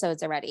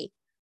 episodes already.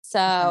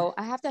 So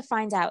I have to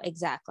find out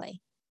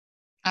exactly.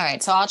 All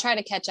right. So I'll try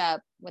to catch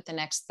up with the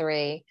next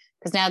 3,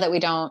 because now that we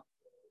don't,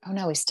 oh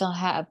no, we still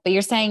have, but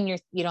you're saying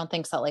you don't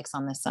think Salt Lake's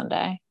on this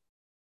Sunday?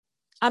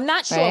 I'm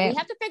not sure. Right? We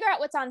have to figure out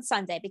what's on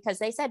Sunday because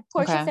they said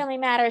Portia Okay. Family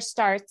Matters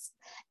starts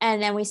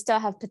and then we still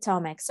have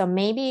Potomac. So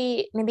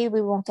maybe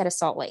we won't get a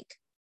Salt Lake.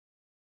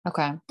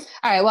 Okay. All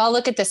right. Well, I'll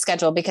look at the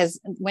schedule because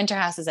Winter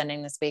House is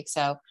ending this week.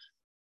 So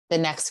the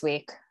next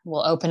week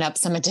we'll open up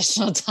some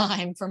additional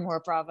time for more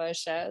Bravo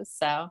shows.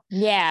 So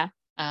yeah.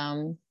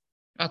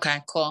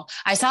 Okay, cool.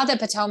 I saw that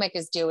Potomac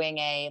is doing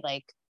I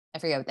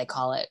forget what they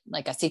call it,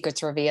 like a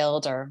secrets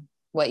revealed or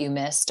what you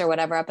missed or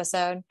whatever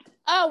episode.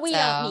 Oh, we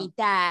don't need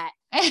that.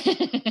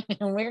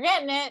 We're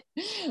getting it.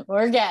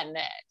 We're getting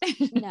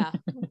it.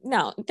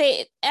 No,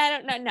 I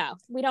don't know. No,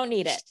 we don't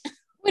need it.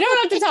 We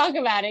don't have to talk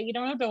about it. You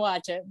don't have to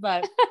watch it,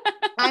 but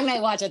I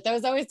might watch it.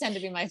 Those always tend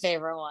to be my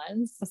favorite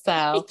ones.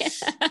 So,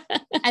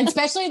 and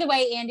especially the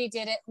way Andy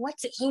did it.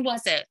 Who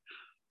was it?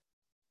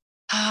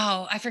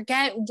 Oh, I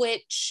forget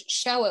which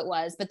show it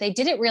was, but they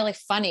did it really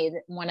funny.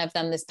 One of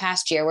them this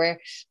past year where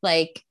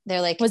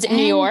they're like, was it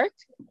New York?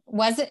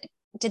 Was it?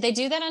 Did they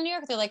do that on New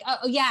York? They're like,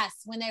 oh yes.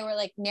 When they were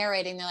like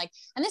narrating, they're like,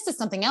 and this is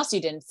something else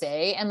you didn't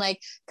see. And like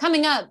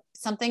coming up,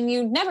 something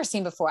you'd never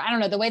seen before. I don't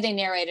know. The way they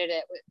narrated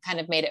it kind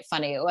of made it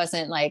funny. It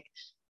wasn't like,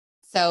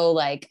 so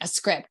like a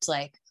script,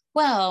 like,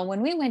 well,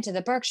 when we went to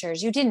the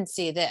Berkshires, you didn't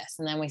see this.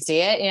 And then we see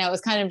it, it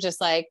was kind of just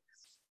like,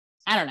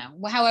 I don't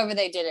know. However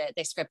they did it,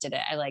 they scripted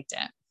it. I liked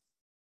it.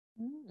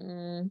 Do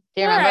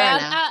you remember?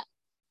 Right,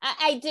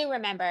 I do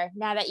remember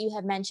now that you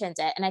have mentioned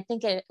it, and I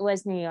think it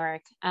was New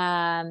York.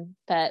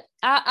 But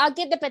I'll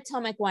give the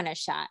Potomac one a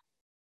shot.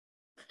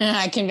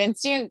 I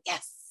convinced you.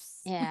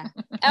 Yes. Yeah.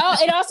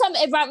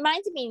 It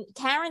reminded me.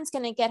 Karen's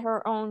gonna get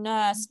her own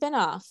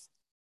spinoff.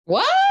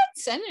 What?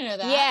 I didn't know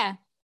that.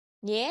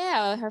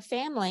 Yeah. Her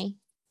family.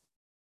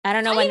 I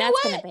don't know when that's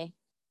gonna be.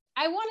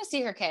 I want to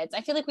see her kids.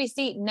 I feel like we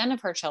see none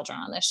of her children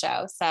on this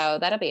show, so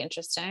that'll be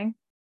interesting.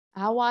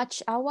 I'll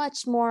watch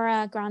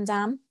more Grand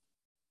Dame.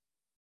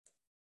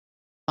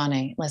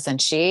 Funny. Listen,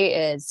 she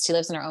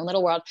lives in her own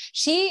little world.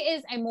 She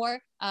is a more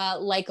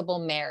likable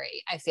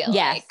Mary, I feel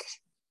like.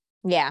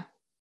 Yeah.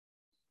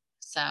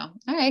 So, all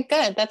right,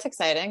 good. That's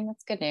exciting.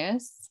 That's good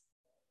news.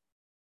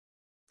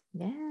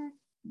 Yeah.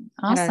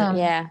 Awesome.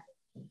 Yeah.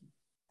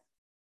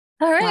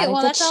 All right.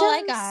 Well, that's all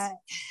I got.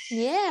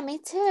 Yeah, me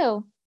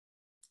too.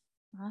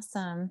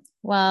 Awesome.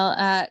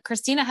 Well,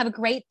 Christina, have a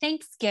great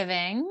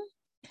Thanksgiving.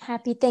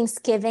 Happy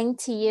Thanksgiving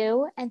to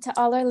you and to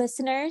all our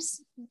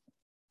listeners.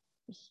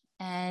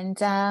 And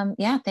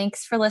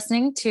thanks for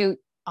listening to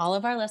all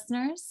of our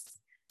listeners.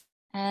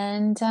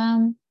 And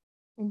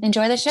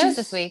enjoy the shows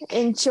this week.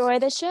 Enjoy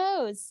the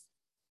shows.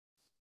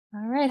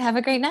 All right. Have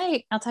a great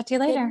night. I'll talk to you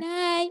later. Good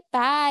night.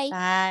 Bye.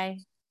 Bye.